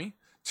economy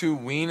to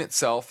wean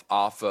itself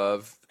off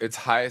of its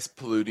highest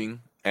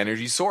polluting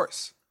energy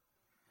source.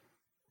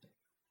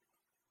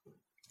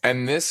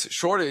 And this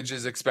shortage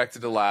is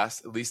expected to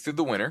last at least through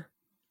the winter.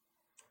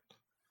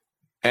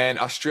 And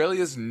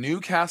Australia's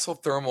Newcastle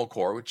thermal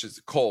coal, which is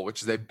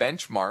a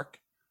benchmark,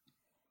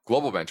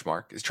 global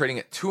benchmark, is trading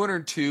at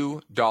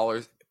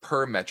 $202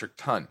 per metric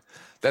ton.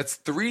 That's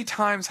 3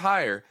 times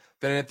higher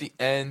than at the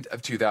end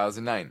of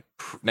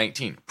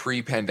 2019,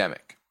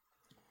 pre-pandemic.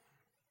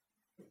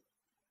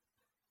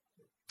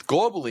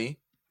 Globally,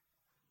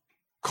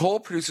 coal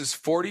produces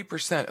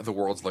 40% of the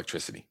world's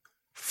electricity.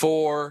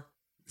 40.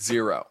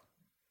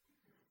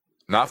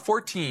 Not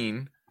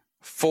 14,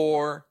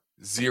 40.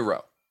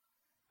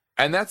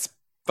 And that's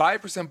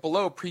 5%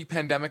 below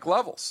pre-pandemic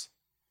levels.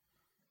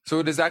 So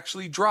it has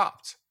actually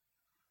dropped.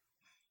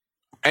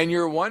 And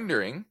you're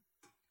wondering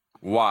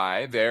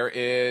why there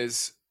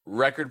is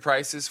record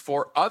prices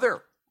for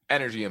other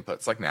energy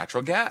inputs like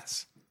natural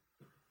gas.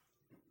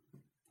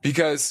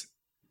 Because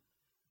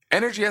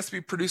energy has to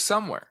be produced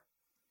somewhere.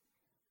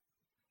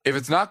 If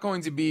it's not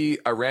going to be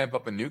a ramp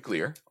up in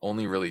nuclear,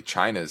 only really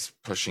China's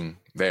pushing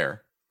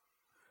there,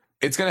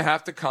 it's going to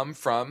have to come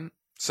from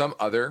some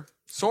other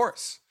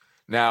source.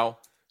 Now,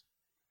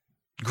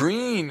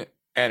 green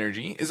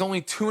energy is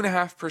only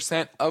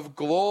 2.5% of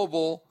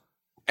global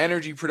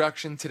energy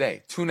production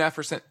today,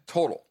 2.5%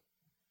 total.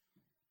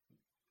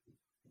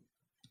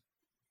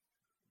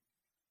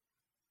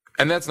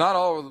 And that's not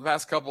all over the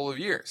past couple of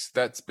years.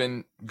 That's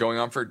been going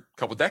on for a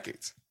couple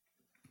decades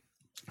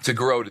to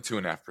grow to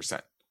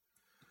 2.5%.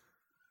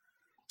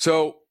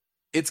 So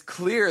it's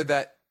clear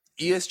that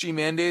ESG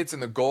mandates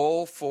and the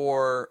goal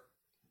for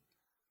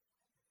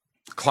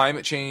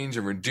climate change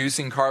and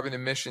reducing carbon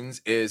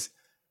emissions is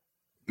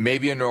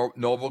maybe a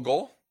noble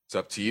goal. It's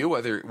up to you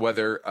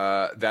whether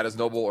that is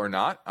noble or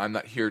not. I'm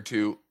not here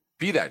to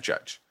be that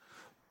judge.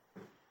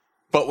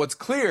 But what's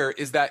clear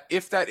is that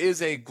if that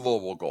is a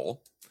global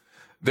goal,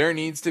 there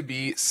needs to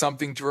be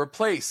something to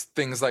replace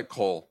things like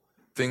coal,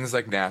 things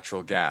like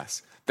natural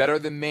gas, that are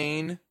the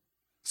main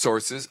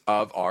sources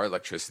of our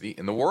electricity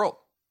in the world.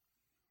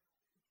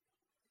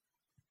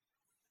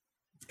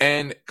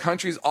 And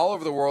countries all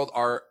over the world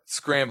are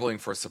scrambling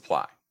for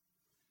supply.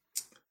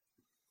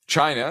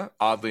 China,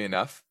 oddly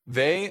enough,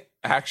 they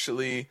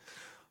actually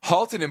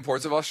halted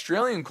imports of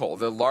Australian coal,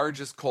 the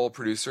largest coal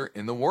producer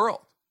in the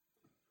world.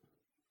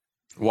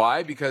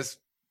 Why? Because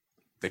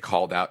they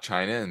called out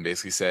China and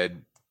basically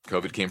said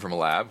COVID came from a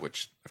lab,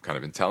 which I've kind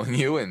of been telling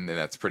you, and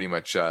that's pretty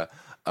much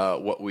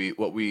what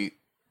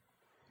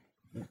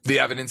the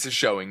evidence is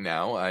showing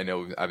now. I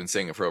know I've been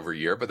saying it for over a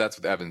year, but that's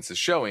what the evidence is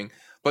showing.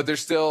 But they're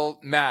still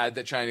mad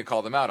that China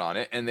called them out on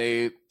it, and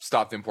they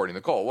stopped importing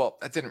the coal. Well,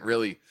 that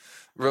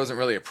wasn't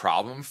really a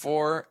problem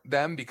for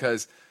them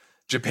because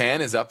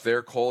Japan is up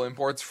their coal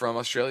imports from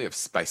Australia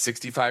by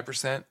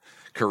 65%.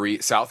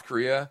 South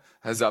Korea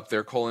has up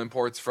their coal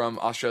imports from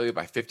Australia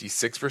by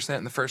 56%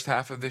 in the first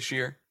half of this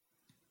year.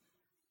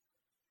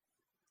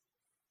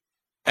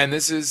 And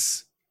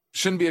this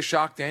shouldn't be a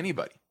shock to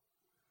anybody.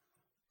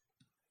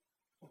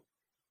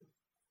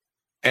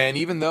 And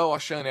even though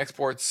Australian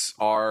exports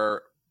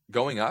are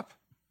going up,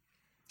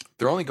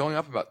 they're only going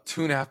up about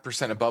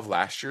 2.5% above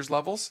last year's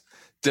levels.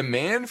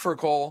 Demand for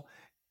coal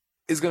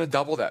is going to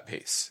double that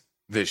pace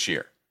this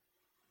year.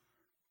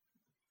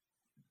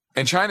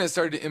 And China has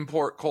started to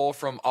import coal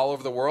from all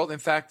over the world. In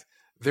fact,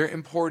 they're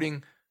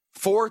importing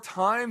 4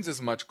 times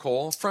as much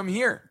coal from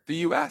here, the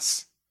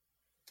U.S.,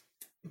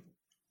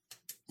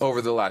 over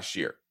the last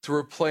year to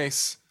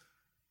replace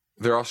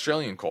their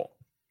Australian coal.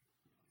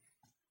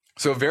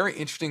 So a very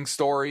interesting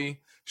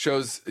story,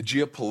 shows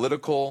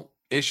geopolitical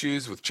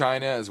issues with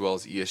China as well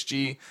as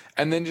ESG,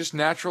 and then just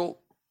natural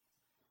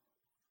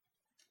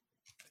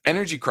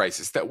energy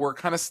crisis that we're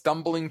kind of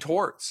stumbling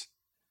towards.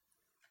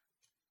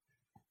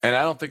 And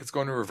I don't think it's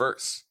going to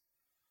reverse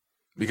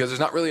because there's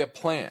not really a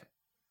plan.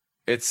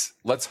 It's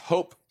let's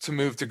hope to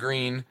move to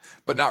green,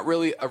 but not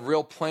really a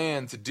real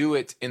plan to do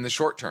it in the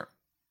short term.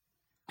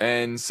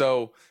 And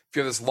so if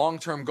you have this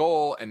long-term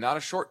goal and not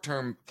a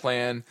short-term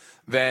plan,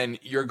 then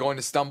you're going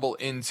to stumble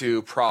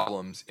into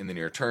problems in the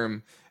near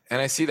term. And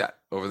I see that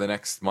over the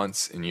next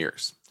months and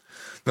years.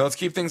 Now let's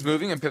keep things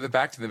moving and pivot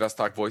back to the Invest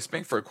Talk voice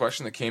bank for a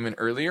question that came in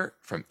earlier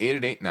from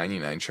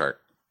 888-99-CHART.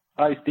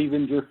 Hi,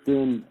 Stephen.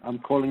 Justin. I'm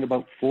calling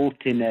about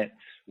Fortinet,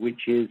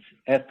 which is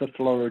F for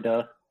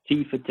Florida,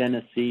 T for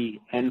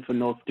Tennessee, N for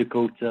North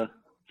Dakota,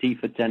 T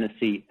for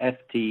Tennessee,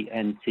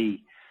 FTNT.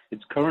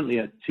 It's currently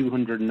at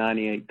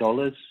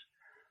 $298,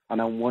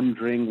 and I'm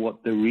wondering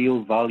what the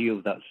real value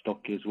of that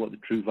stock is, what the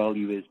true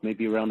value is,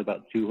 maybe around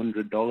about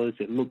 $200.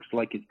 It looks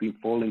like it's been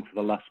falling for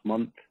the last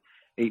month,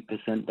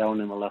 8% down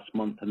in the last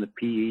month, and the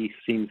PE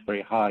seems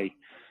very high,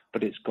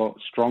 but it's got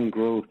strong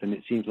growth, and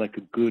it seems like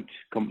a good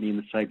company in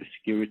the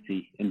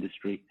cybersecurity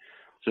industry.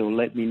 So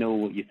let me know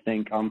what you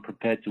think. I'm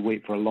prepared to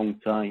wait for a long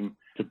time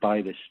to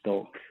buy this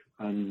stock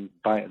and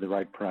buy it at the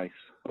right price.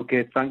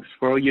 Okay, thanks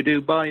for all you do.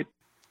 Bye.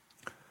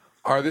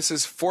 All right, this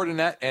is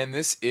Fortinet, and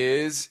this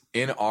is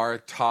in our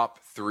top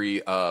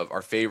 3 of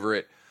our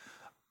favorite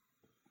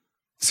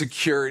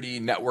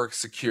network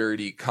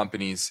security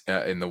companies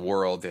in the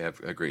world. They have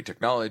a great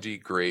technology,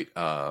 great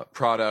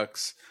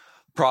products.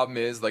 Problem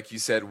is, like you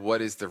said,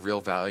 what is the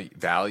real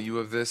value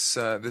of this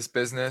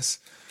business?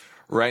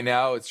 Right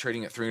now, it's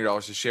trading at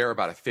 $300 a share,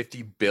 about a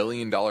 $50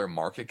 billion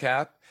market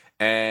cap.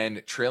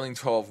 And trailing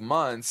 12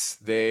 months,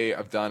 they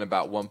have done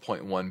about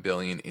 $1.1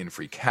 billion in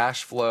free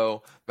cash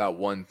flow, about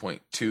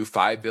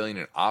 $1.25 billion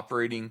in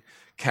operating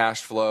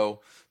cash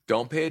flow.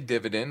 Don't pay a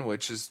dividend,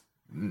 which is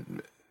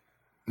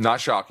not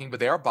shocking,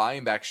 but they are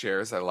buying back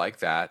shares. I like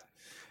that.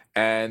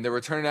 And the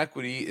return on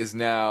equity is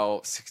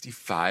now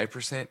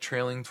 65%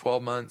 trailing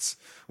 12 months,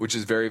 which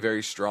is very,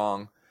 very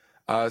strong.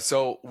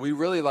 So we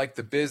really like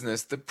the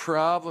business. The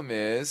problem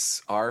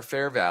is our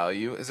fair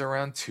value is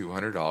around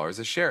 $200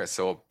 a share,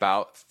 so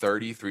about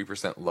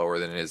 33% lower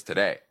than it is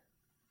today.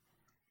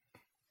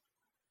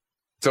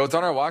 So it's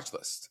on our watch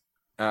list.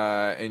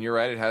 And you're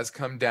right, it has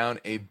come down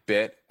a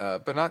bit,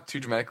 but not too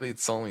dramatically.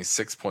 It's only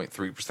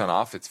 6.3%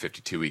 off its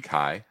 52-week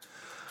high.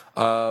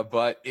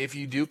 But if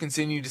you do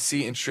continue to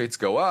see interest rates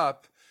go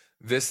up,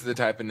 this is the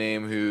type of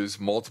name whose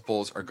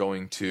multiples are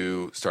going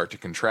to start to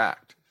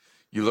contract.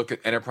 You look at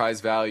enterprise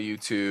value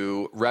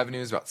to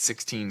revenues, about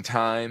 16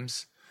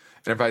 times.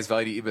 Enterprise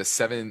value to EBITDA,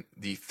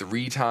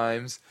 73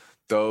 times.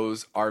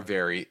 Those are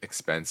very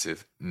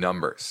expensive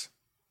numbers.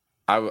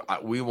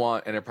 We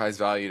want enterprise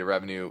value to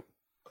revenue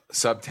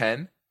sub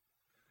 10.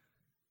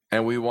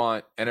 And we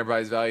want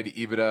enterprise value to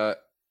EBITDA,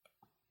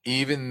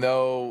 even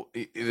though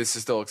this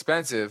is still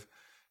expensive,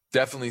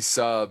 definitely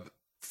sub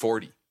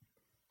 40.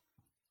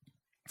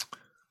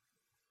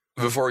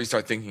 Before you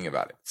start thinking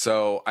about it.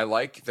 So I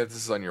like that this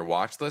is on your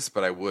watch list,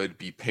 but I would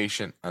be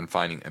patient on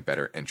finding a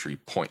better entry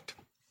point.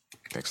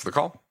 Thanks for the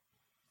call.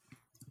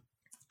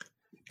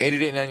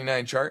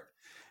 888-99-CHART,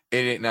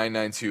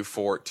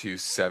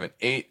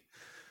 888-992-4278.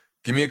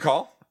 Give me a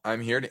call.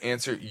 I'm here to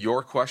answer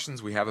your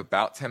questions. We have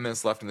about 10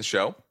 minutes left in the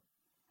show.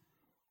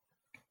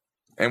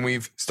 And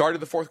we've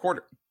started the fourth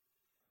quarter.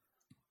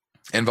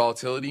 And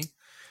volatility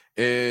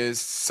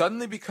is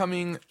suddenly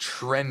becoming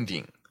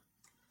trending.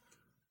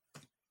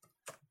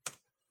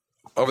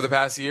 Over the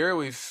past year,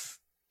 we've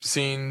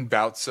seen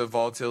bouts of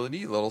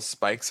volatility, little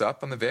spikes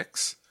up on the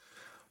VIX,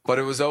 but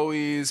it was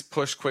always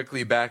pushed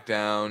quickly back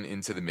down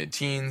into the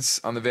mid-teens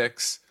on the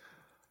VIX.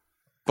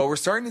 But we're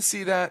starting to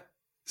see that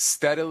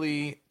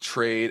steadily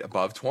trade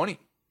above 20.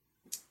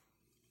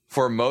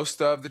 For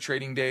most of the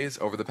trading days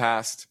over the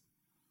past,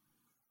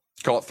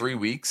 call it 3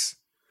 weeks,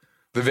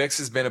 the VIX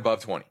has been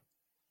above 20.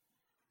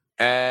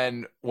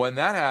 And when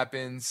that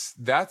happens,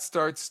 that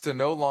starts to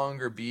no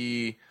longer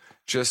be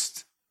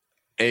just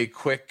a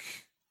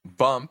quick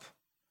bump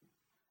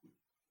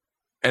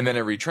and then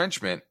a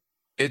retrenchment.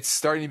 It's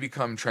starting to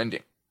become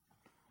trending.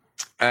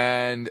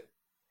 And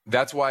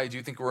that's why I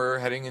do think we're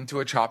heading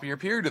into a choppier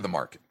period of the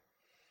market.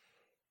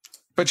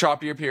 But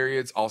choppier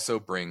periods also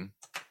bring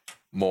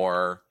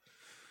more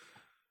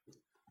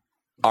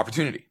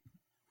opportunity.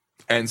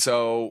 And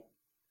so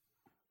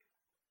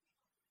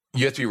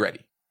you have to be ready.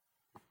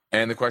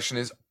 And the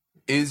question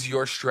is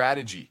your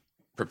strategy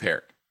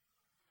prepared?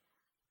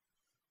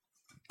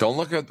 Don't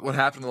look at what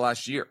happened the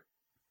last year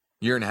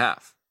and a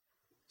half,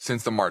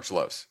 since the March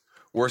lows.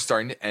 We're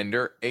starting to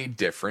enter a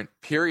different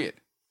period.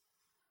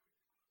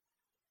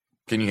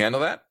 Can you handle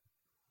that?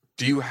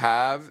 Do you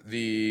have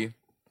the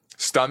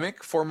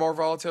stomach for more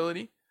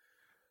volatility?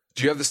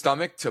 Do you have the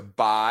stomach to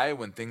buy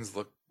when things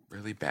look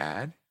really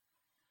bad?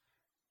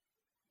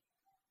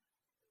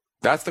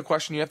 That's the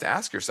question you have to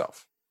ask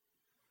yourself.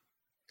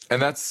 And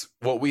that's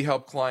what we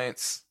help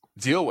clients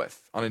deal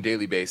with on a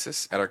daily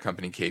basis at our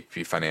company,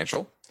 KPP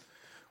Financial,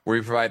 where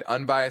we provide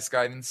unbiased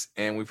guidance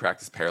and we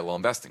practice parallel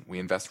investing. We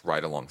invest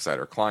right alongside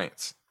our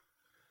clients.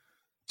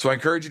 So I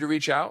encourage you to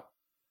reach out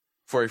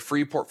for a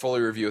free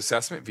portfolio review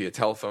assessment via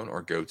telephone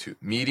or go to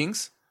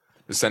meetings.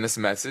 Just send us a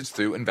message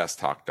through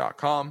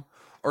investtalk.com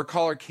or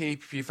call our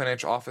KPP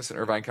Financial office in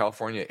Irvine,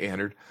 California,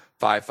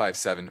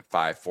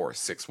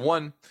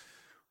 800-557-5461.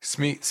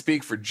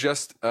 Speak for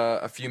just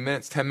a few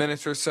minutes, 10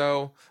 minutes or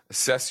so,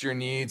 assess your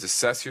needs,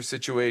 assess your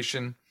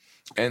situation,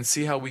 and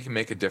see how we can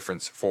make a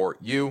difference for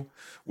you.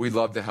 We'd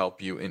love to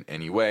help you in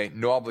any way.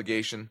 No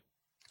obligation,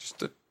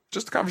 just a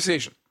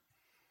conversation.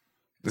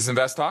 This is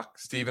Invest Talk.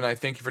 Steve and I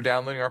thank you for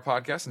downloading our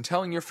podcast and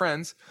telling your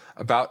friends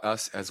about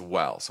us as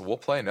well. So we'll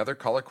play another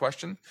caller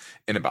question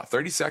in about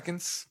 30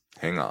 seconds.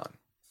 Hang on.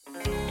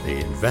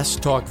 The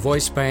InvestTalk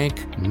Voice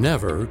Bank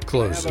never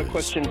closes. I have a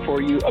question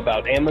for you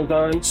about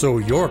Amazon. So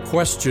your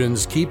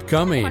questions keep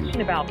coming.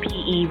 Question about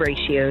PE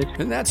ratios.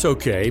 And that's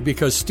okay,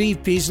 because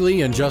Steve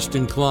Peasley and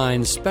Justin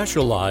Klein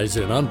specialize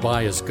in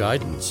unbiased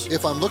guidance.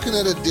 If I'm looking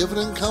at a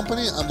dividend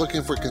company, I'm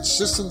looking for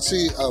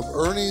consistency of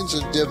earnings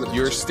and dividends.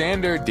 Your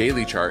standard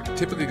daily chart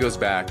typically goes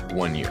back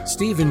 1 year.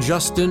 Steve and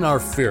Justin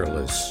are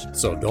fearless,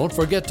 so don't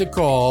forget to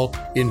call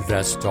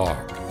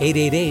InvestTalk.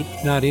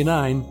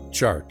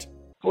 888-99-CHART.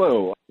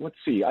 Hello. Let's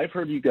see. I've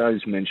heard you guys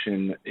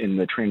mention in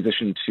the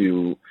transition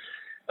to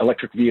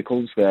electric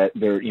vehicles that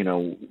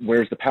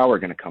where's the power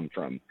going to come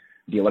from?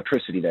 The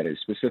electricity, that is,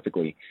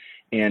 specifically.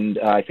 And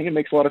I think it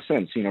makes a lot of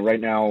sense. Right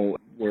now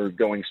we're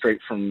going straight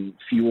from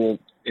fuel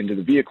into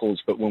the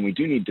vehicles, but when we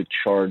do need to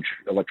charge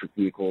electric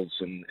vehicles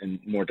and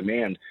more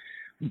demand,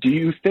 do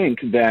you think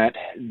that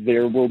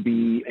there will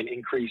be an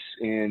increase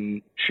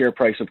in share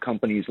price of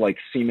companies like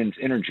Siemens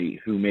Energy,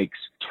 who makes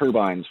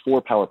turbines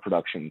for power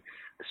production?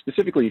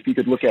 Specifically, if you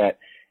could look at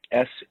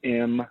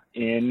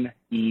SMNEY,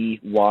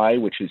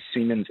 which is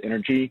Siemens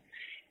Energy,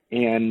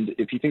 and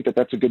if you think that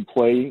that's a good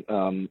play,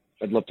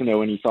 I'd love to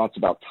know any thoughts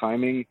about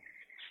timing,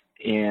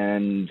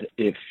 and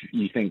if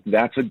you think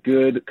that's a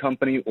good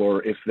company,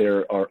 or if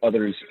there are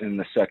others in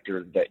the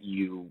sector that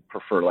you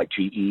prefer, like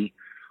GE,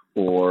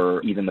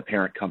 or even the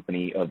parent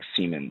company of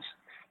Siemens.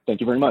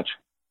 Thank you very much.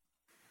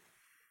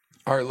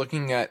 All right,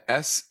 looking at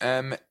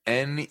SMNEY,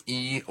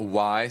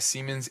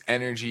 Siemens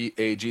Energy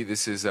AG.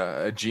 This is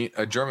a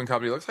German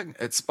company. It looks like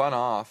it spun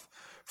off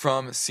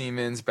from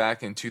Siemens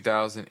back in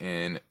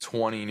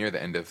 2020, near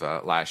the end of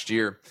last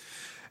year.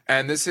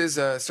 And this is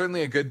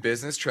certainly a good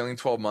business, trailing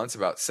 12 months,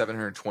 about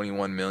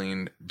 $721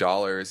 million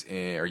euros,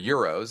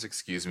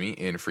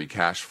 in free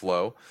cash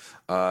flow.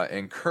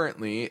 And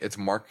currently its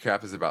market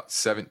cap is about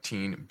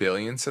 17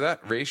 billion. So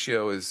that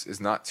ratio is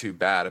not too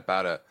bad,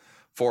 about a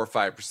 4 or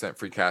 5%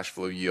 free cash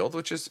flow yield,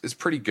 which is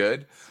pretty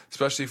good,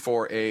 especially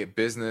for a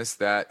business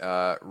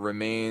that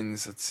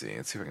remains, let's see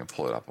if I can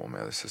pull it up on my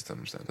other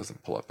systems. That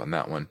doesn't pull up on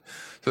that one.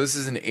 So this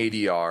is an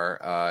ADR,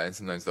 and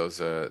sometimes those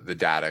the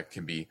data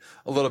can be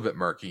a little bit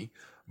murky.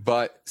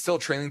 But still,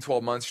 trailing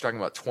 12 months, you're talking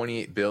about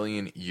 28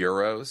 billion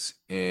euros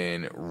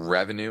in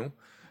revenue.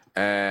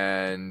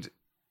 And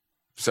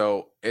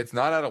so it's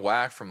not out of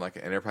whack from like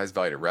an enterprise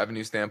value to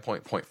revenue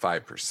standpoint,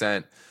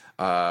 0.5%.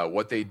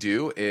 What they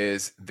do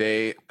is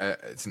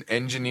it's an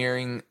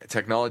engineering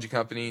technology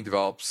company,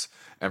 develops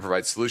and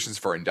provides solutions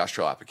for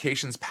industrial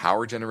applications,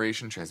 power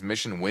generation,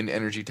 transmission, wind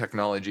energy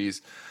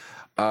technologies.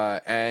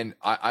 And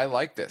I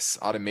like this.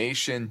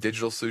 Automation,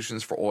 digital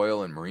solutions for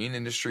oil and marine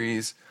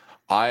industries.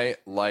 I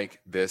like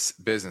this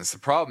business. The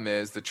problem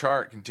is the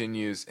chart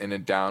continues in a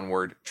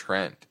downward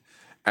trend.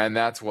 And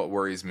that's what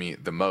worries me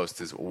the most,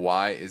 is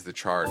why is the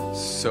chart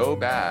so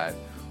bad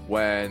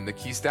when the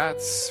key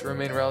stats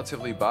remain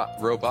relatively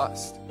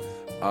robust?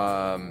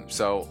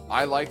 So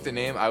I like the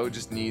name. I would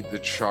just need the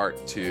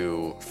chart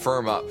to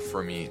firm up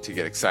for me to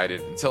get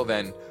excited. Until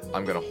then,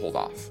 I'm going to hold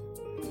off.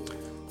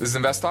 This is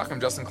Invest Talk. I'm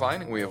Justin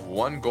Klein, and we have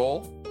one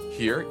goal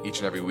here each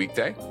and every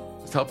weekday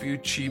to help you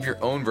achieve your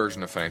own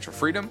version of financial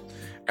freedom.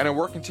 And our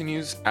work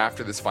continues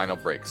after this final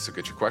break. So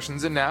get your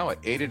questions in now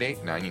at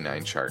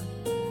 888-99-CHART.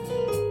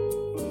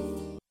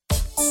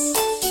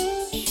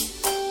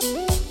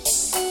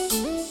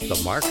 The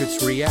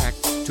markets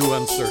react to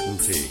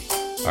uncertainty.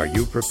 Are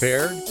you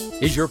prepared?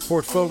 Is your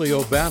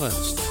portfolio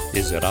balanced?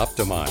 Is it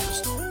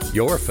optimized?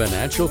 Your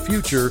financial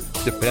future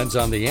depends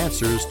on the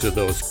answers to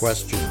those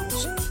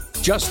questions.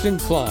 Justin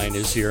Klein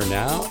is here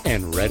now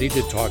and ready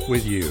to talk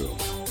with you.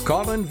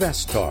 Call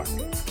Invest Talk,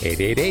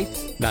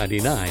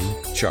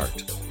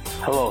 888-99-CHART.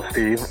 Hello,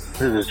 Steve.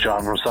 This is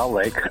John from Salt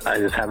Lake. I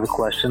just have a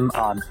question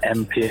on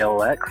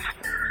MPLX.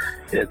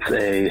 It's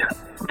a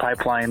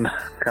pipeline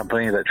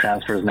company that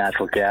transfers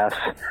natural gas.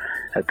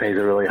 It pays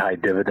a really high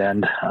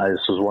dividend. I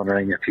just was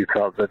wondering if you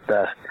felt that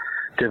the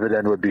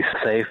dividend would be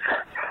safe.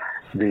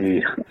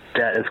 The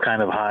debt is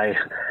kind of high.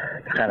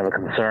 It's kind of a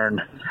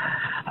concern.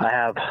 I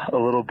have a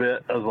little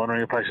bit. I was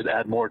wondering if I should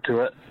add more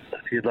to it.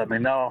 If you'd let me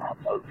know,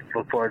 I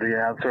look forward to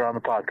your answer on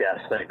the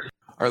podcast. Thanks.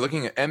 Are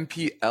looking at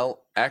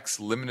MPLX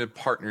Limited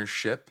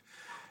Partnership,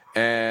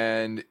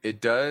 and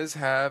it does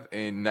have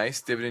a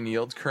nice dividend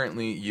yield.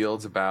 Currently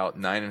yields about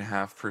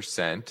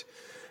 9.5%.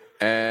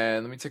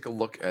 And let me take a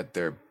look at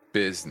their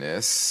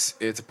business.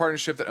 It's a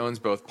partnership that owns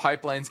both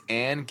pipelines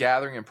and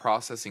gathering and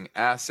processing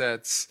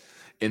assets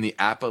in the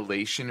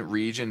Appalachian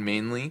region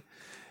mainly.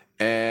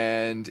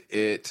 And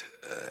it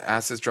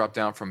assets drop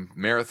down from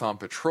Marathon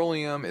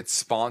Petroleum, its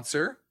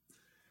sponsor,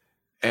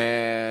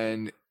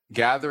 and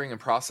gathering and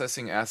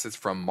processing assets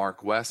from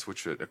Mark West,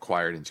 which it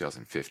acquired in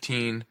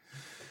 2015.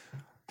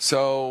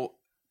 So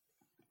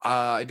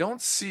I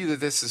don't see that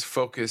this is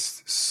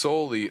focused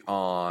solely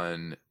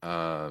on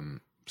the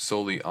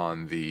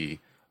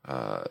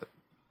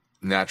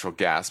natural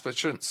gas, but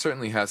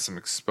certainly has some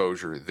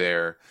exposure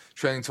there.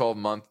 Trailing 12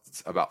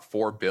 months, about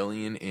 $4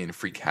 billion in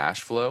free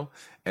cash flow,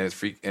 and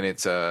its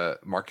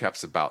market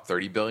cap's about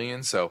 $30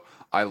 billion. So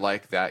I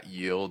like that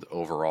yield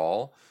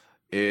overall.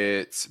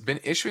 It's been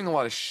issuing a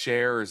lot of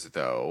shares,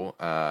 though,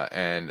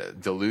 and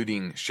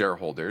diluting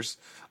shareholders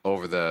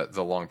over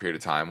the long period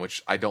of time,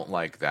 which I don't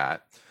like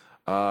that.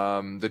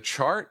 The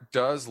chart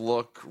does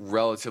look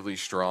relatively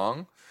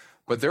strong,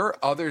 but there are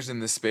others in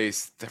this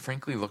space that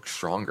frankly look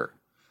stronger.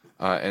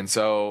 And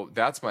so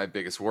that's my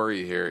biggest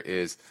worry here,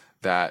 is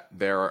that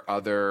there are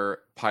other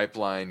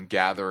pipeline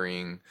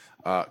gathering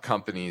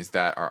companies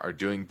that are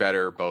doing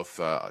better, both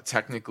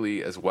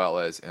technically as well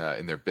as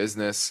in their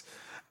business.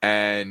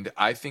 And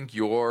I think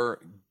you're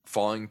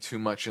falling too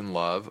much in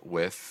love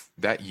with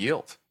that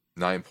yield,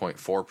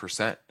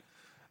 9.4%.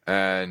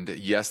 And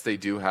yes, they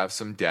do have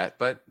some debt,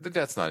 but the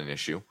debt's not an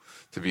issue,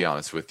 to be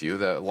honest with you.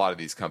 A lot of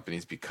these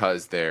companies,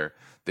 because they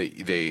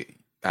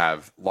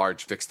have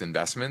large fixed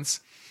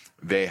investments,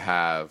 they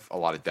have a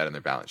lot of debt on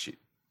their balance sheet.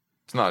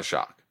 It's not a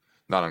shock,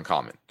 not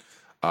uncommon.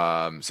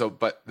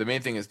 But the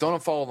main thing is,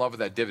 don't fall in love with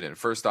that dividend.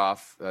 First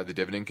off, the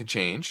dividend can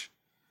change.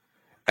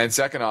 And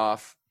second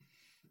off,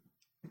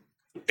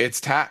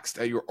 it's taxed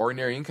at your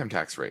ordinary income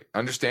tax rate.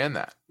 Understand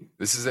that.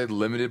 This is a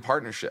limited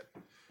partnership.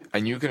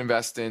 And you can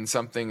invest in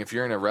something, if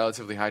you're in a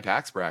relatively high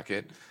tax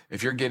bracket,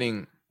 if you're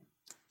getting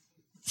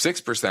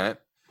 6%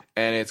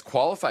 and it's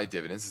qualified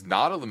dividends, it's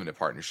not a limited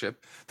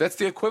partnership, that's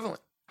the equivalent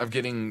of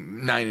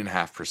getting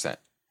 9.5%.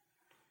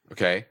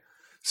 Okay?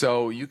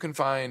 So you can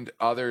find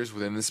others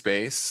within the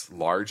space,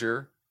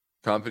 larger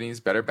companies,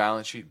 better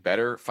balance sheet,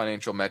 better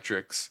financial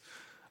metrics,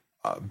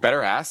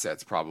 better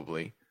assets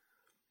probably,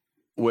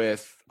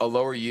 with a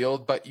lower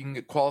yield, but you can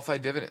get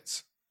qualified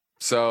dividends.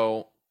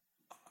 So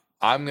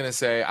I'm going to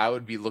say I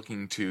would be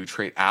looking to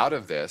trade out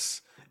of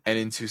this and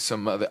into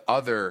some of the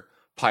other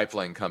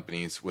pipeline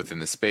companies within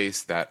the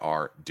space that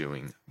are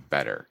doing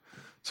better.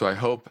 So I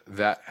hope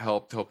that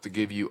helped to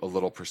give you a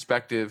little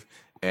perspective,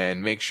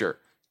 and make sure,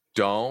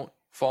 don't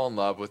fall in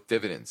love with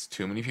dividends.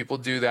 Too many people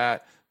do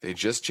that. They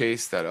just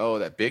chase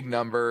that big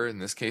number, in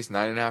this case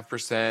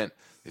 9.5%.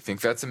 They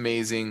think that's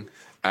amazing,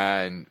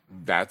 and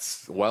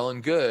that's well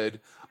and good.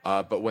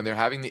 But when they're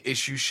having to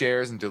issue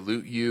shares and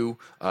dilute you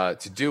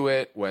to do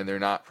it, when they're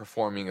not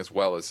performing as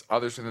well as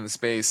others within the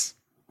space,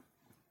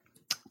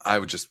 I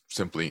would just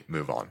simply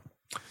move on.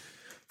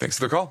 Thanks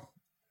for the call.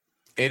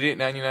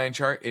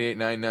 8899-CHART,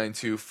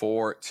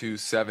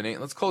 889924-4278.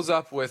 Let's close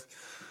up with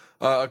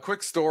a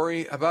quick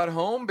story about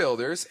home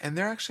builders, and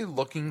they're actually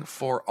looking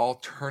for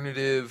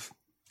alternative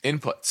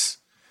inputs.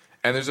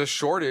 And there's a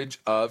shortage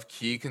of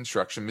key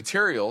construction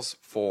materials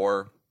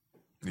for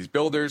these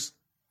builders,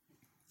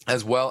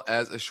 as well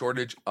as a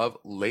shortage of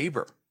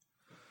labor.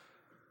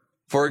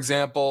 For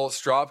example,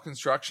 Straub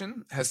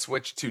Construction has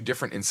switched to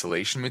different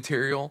insulation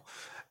material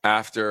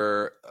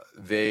after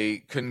they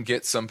couldn't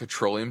get some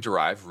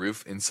petroleum-derived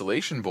roof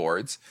insulation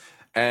boards,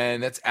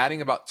 and that's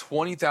adding about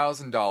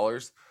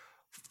 $20,000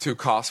 to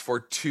cost for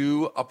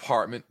 2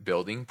 apartment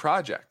building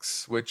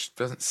projects, which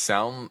doesn't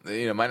sound,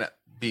 might not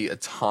be a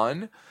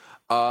ton,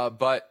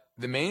 but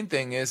the main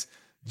thing is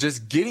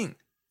just getting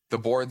the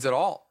boards at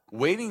all.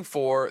 Waiting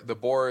for the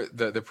board,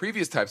 the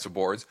previous types of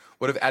boards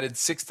would have added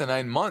 6 to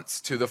 9 months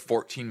to the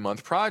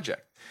 14-month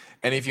project.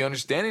 And if you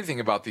understand anything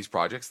about these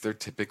projects, they're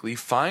typically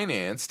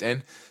financed,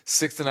 and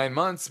 6 to 9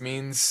 months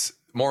means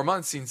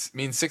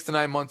 6 to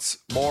 9 months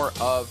more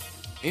of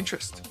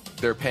interest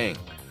they're paying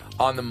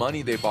on the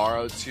money they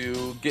borrowed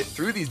to get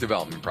through these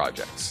development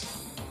projects.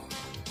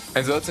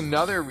 And so that's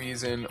another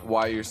reason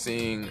why you're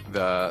seeing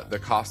the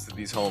cost of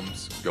these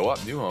homes go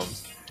up, new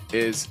homes,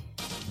 is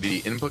the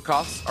input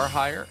costs are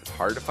higher. It's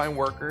hard to find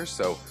workers,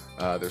 so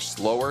they're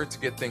slower to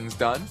get things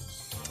done.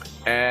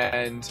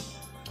 And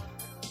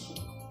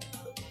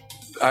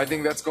I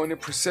think that's going to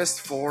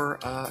persist for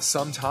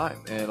some time.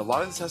 And a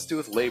lot of this has to do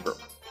with labor.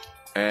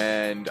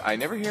 And I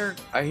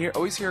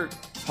always hear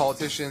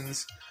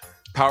politicians,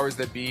 powers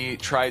that be,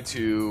 try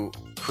to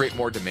create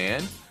more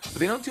demand, but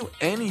they don't do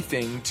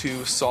anything to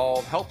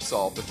help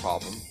solve the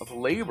problem of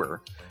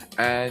labor.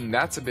 And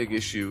that's a big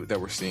issue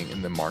that we're seeing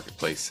in the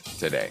marketplace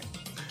today.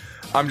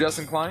 I'm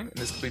Justin Klein, and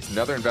this completes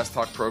another Invest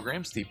Talk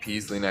program. Steve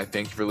Peasley and I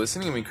thank you for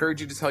listening, and we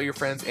encourage you to tell your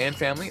friends and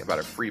family about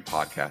our free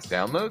podcast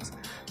downloads.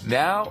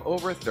 Now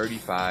over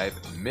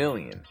 35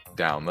 million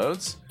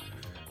downloads.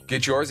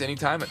 Get yours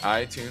anytime at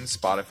iTunes,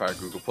 Spotify, or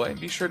Google Play,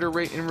 and be sure to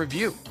rate and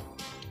review.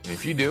 And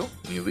if you do,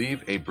 and you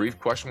leave a brief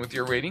question with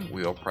your rating,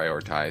 we'll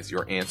prioritize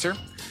your answer.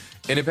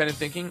 Independent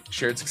thinking,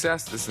 shared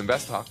success. This is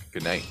Invest Talk.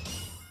 Good night.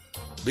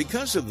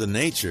 Because of the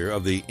nature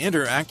of the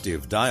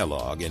interactive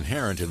dialogue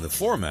inherent in the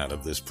format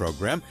of this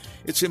program,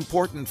 it's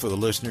important for the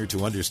listener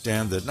to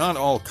understand that not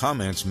all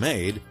comments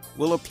made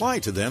will apply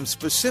to them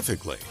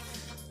specifically.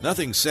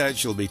 Nothing said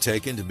shall be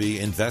taken to be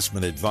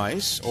investment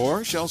advice,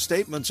 or shall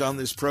statements on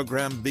this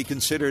program be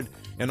considered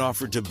an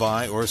offer to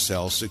buy or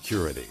sell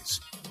securities.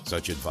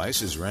 Such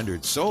advice is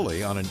rendered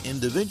solely on an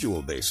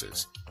individual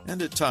basis, and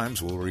at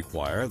times will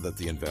require that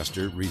the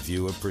investor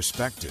review a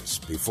prospectus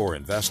before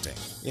investing.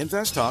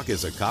 Invest Talk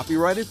is a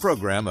copyrighted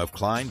program of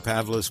Klein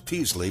Pavlis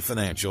Peasley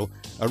Financial,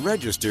 a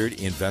registered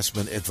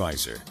investment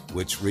advisor,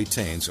 which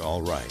retains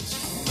all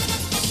rights.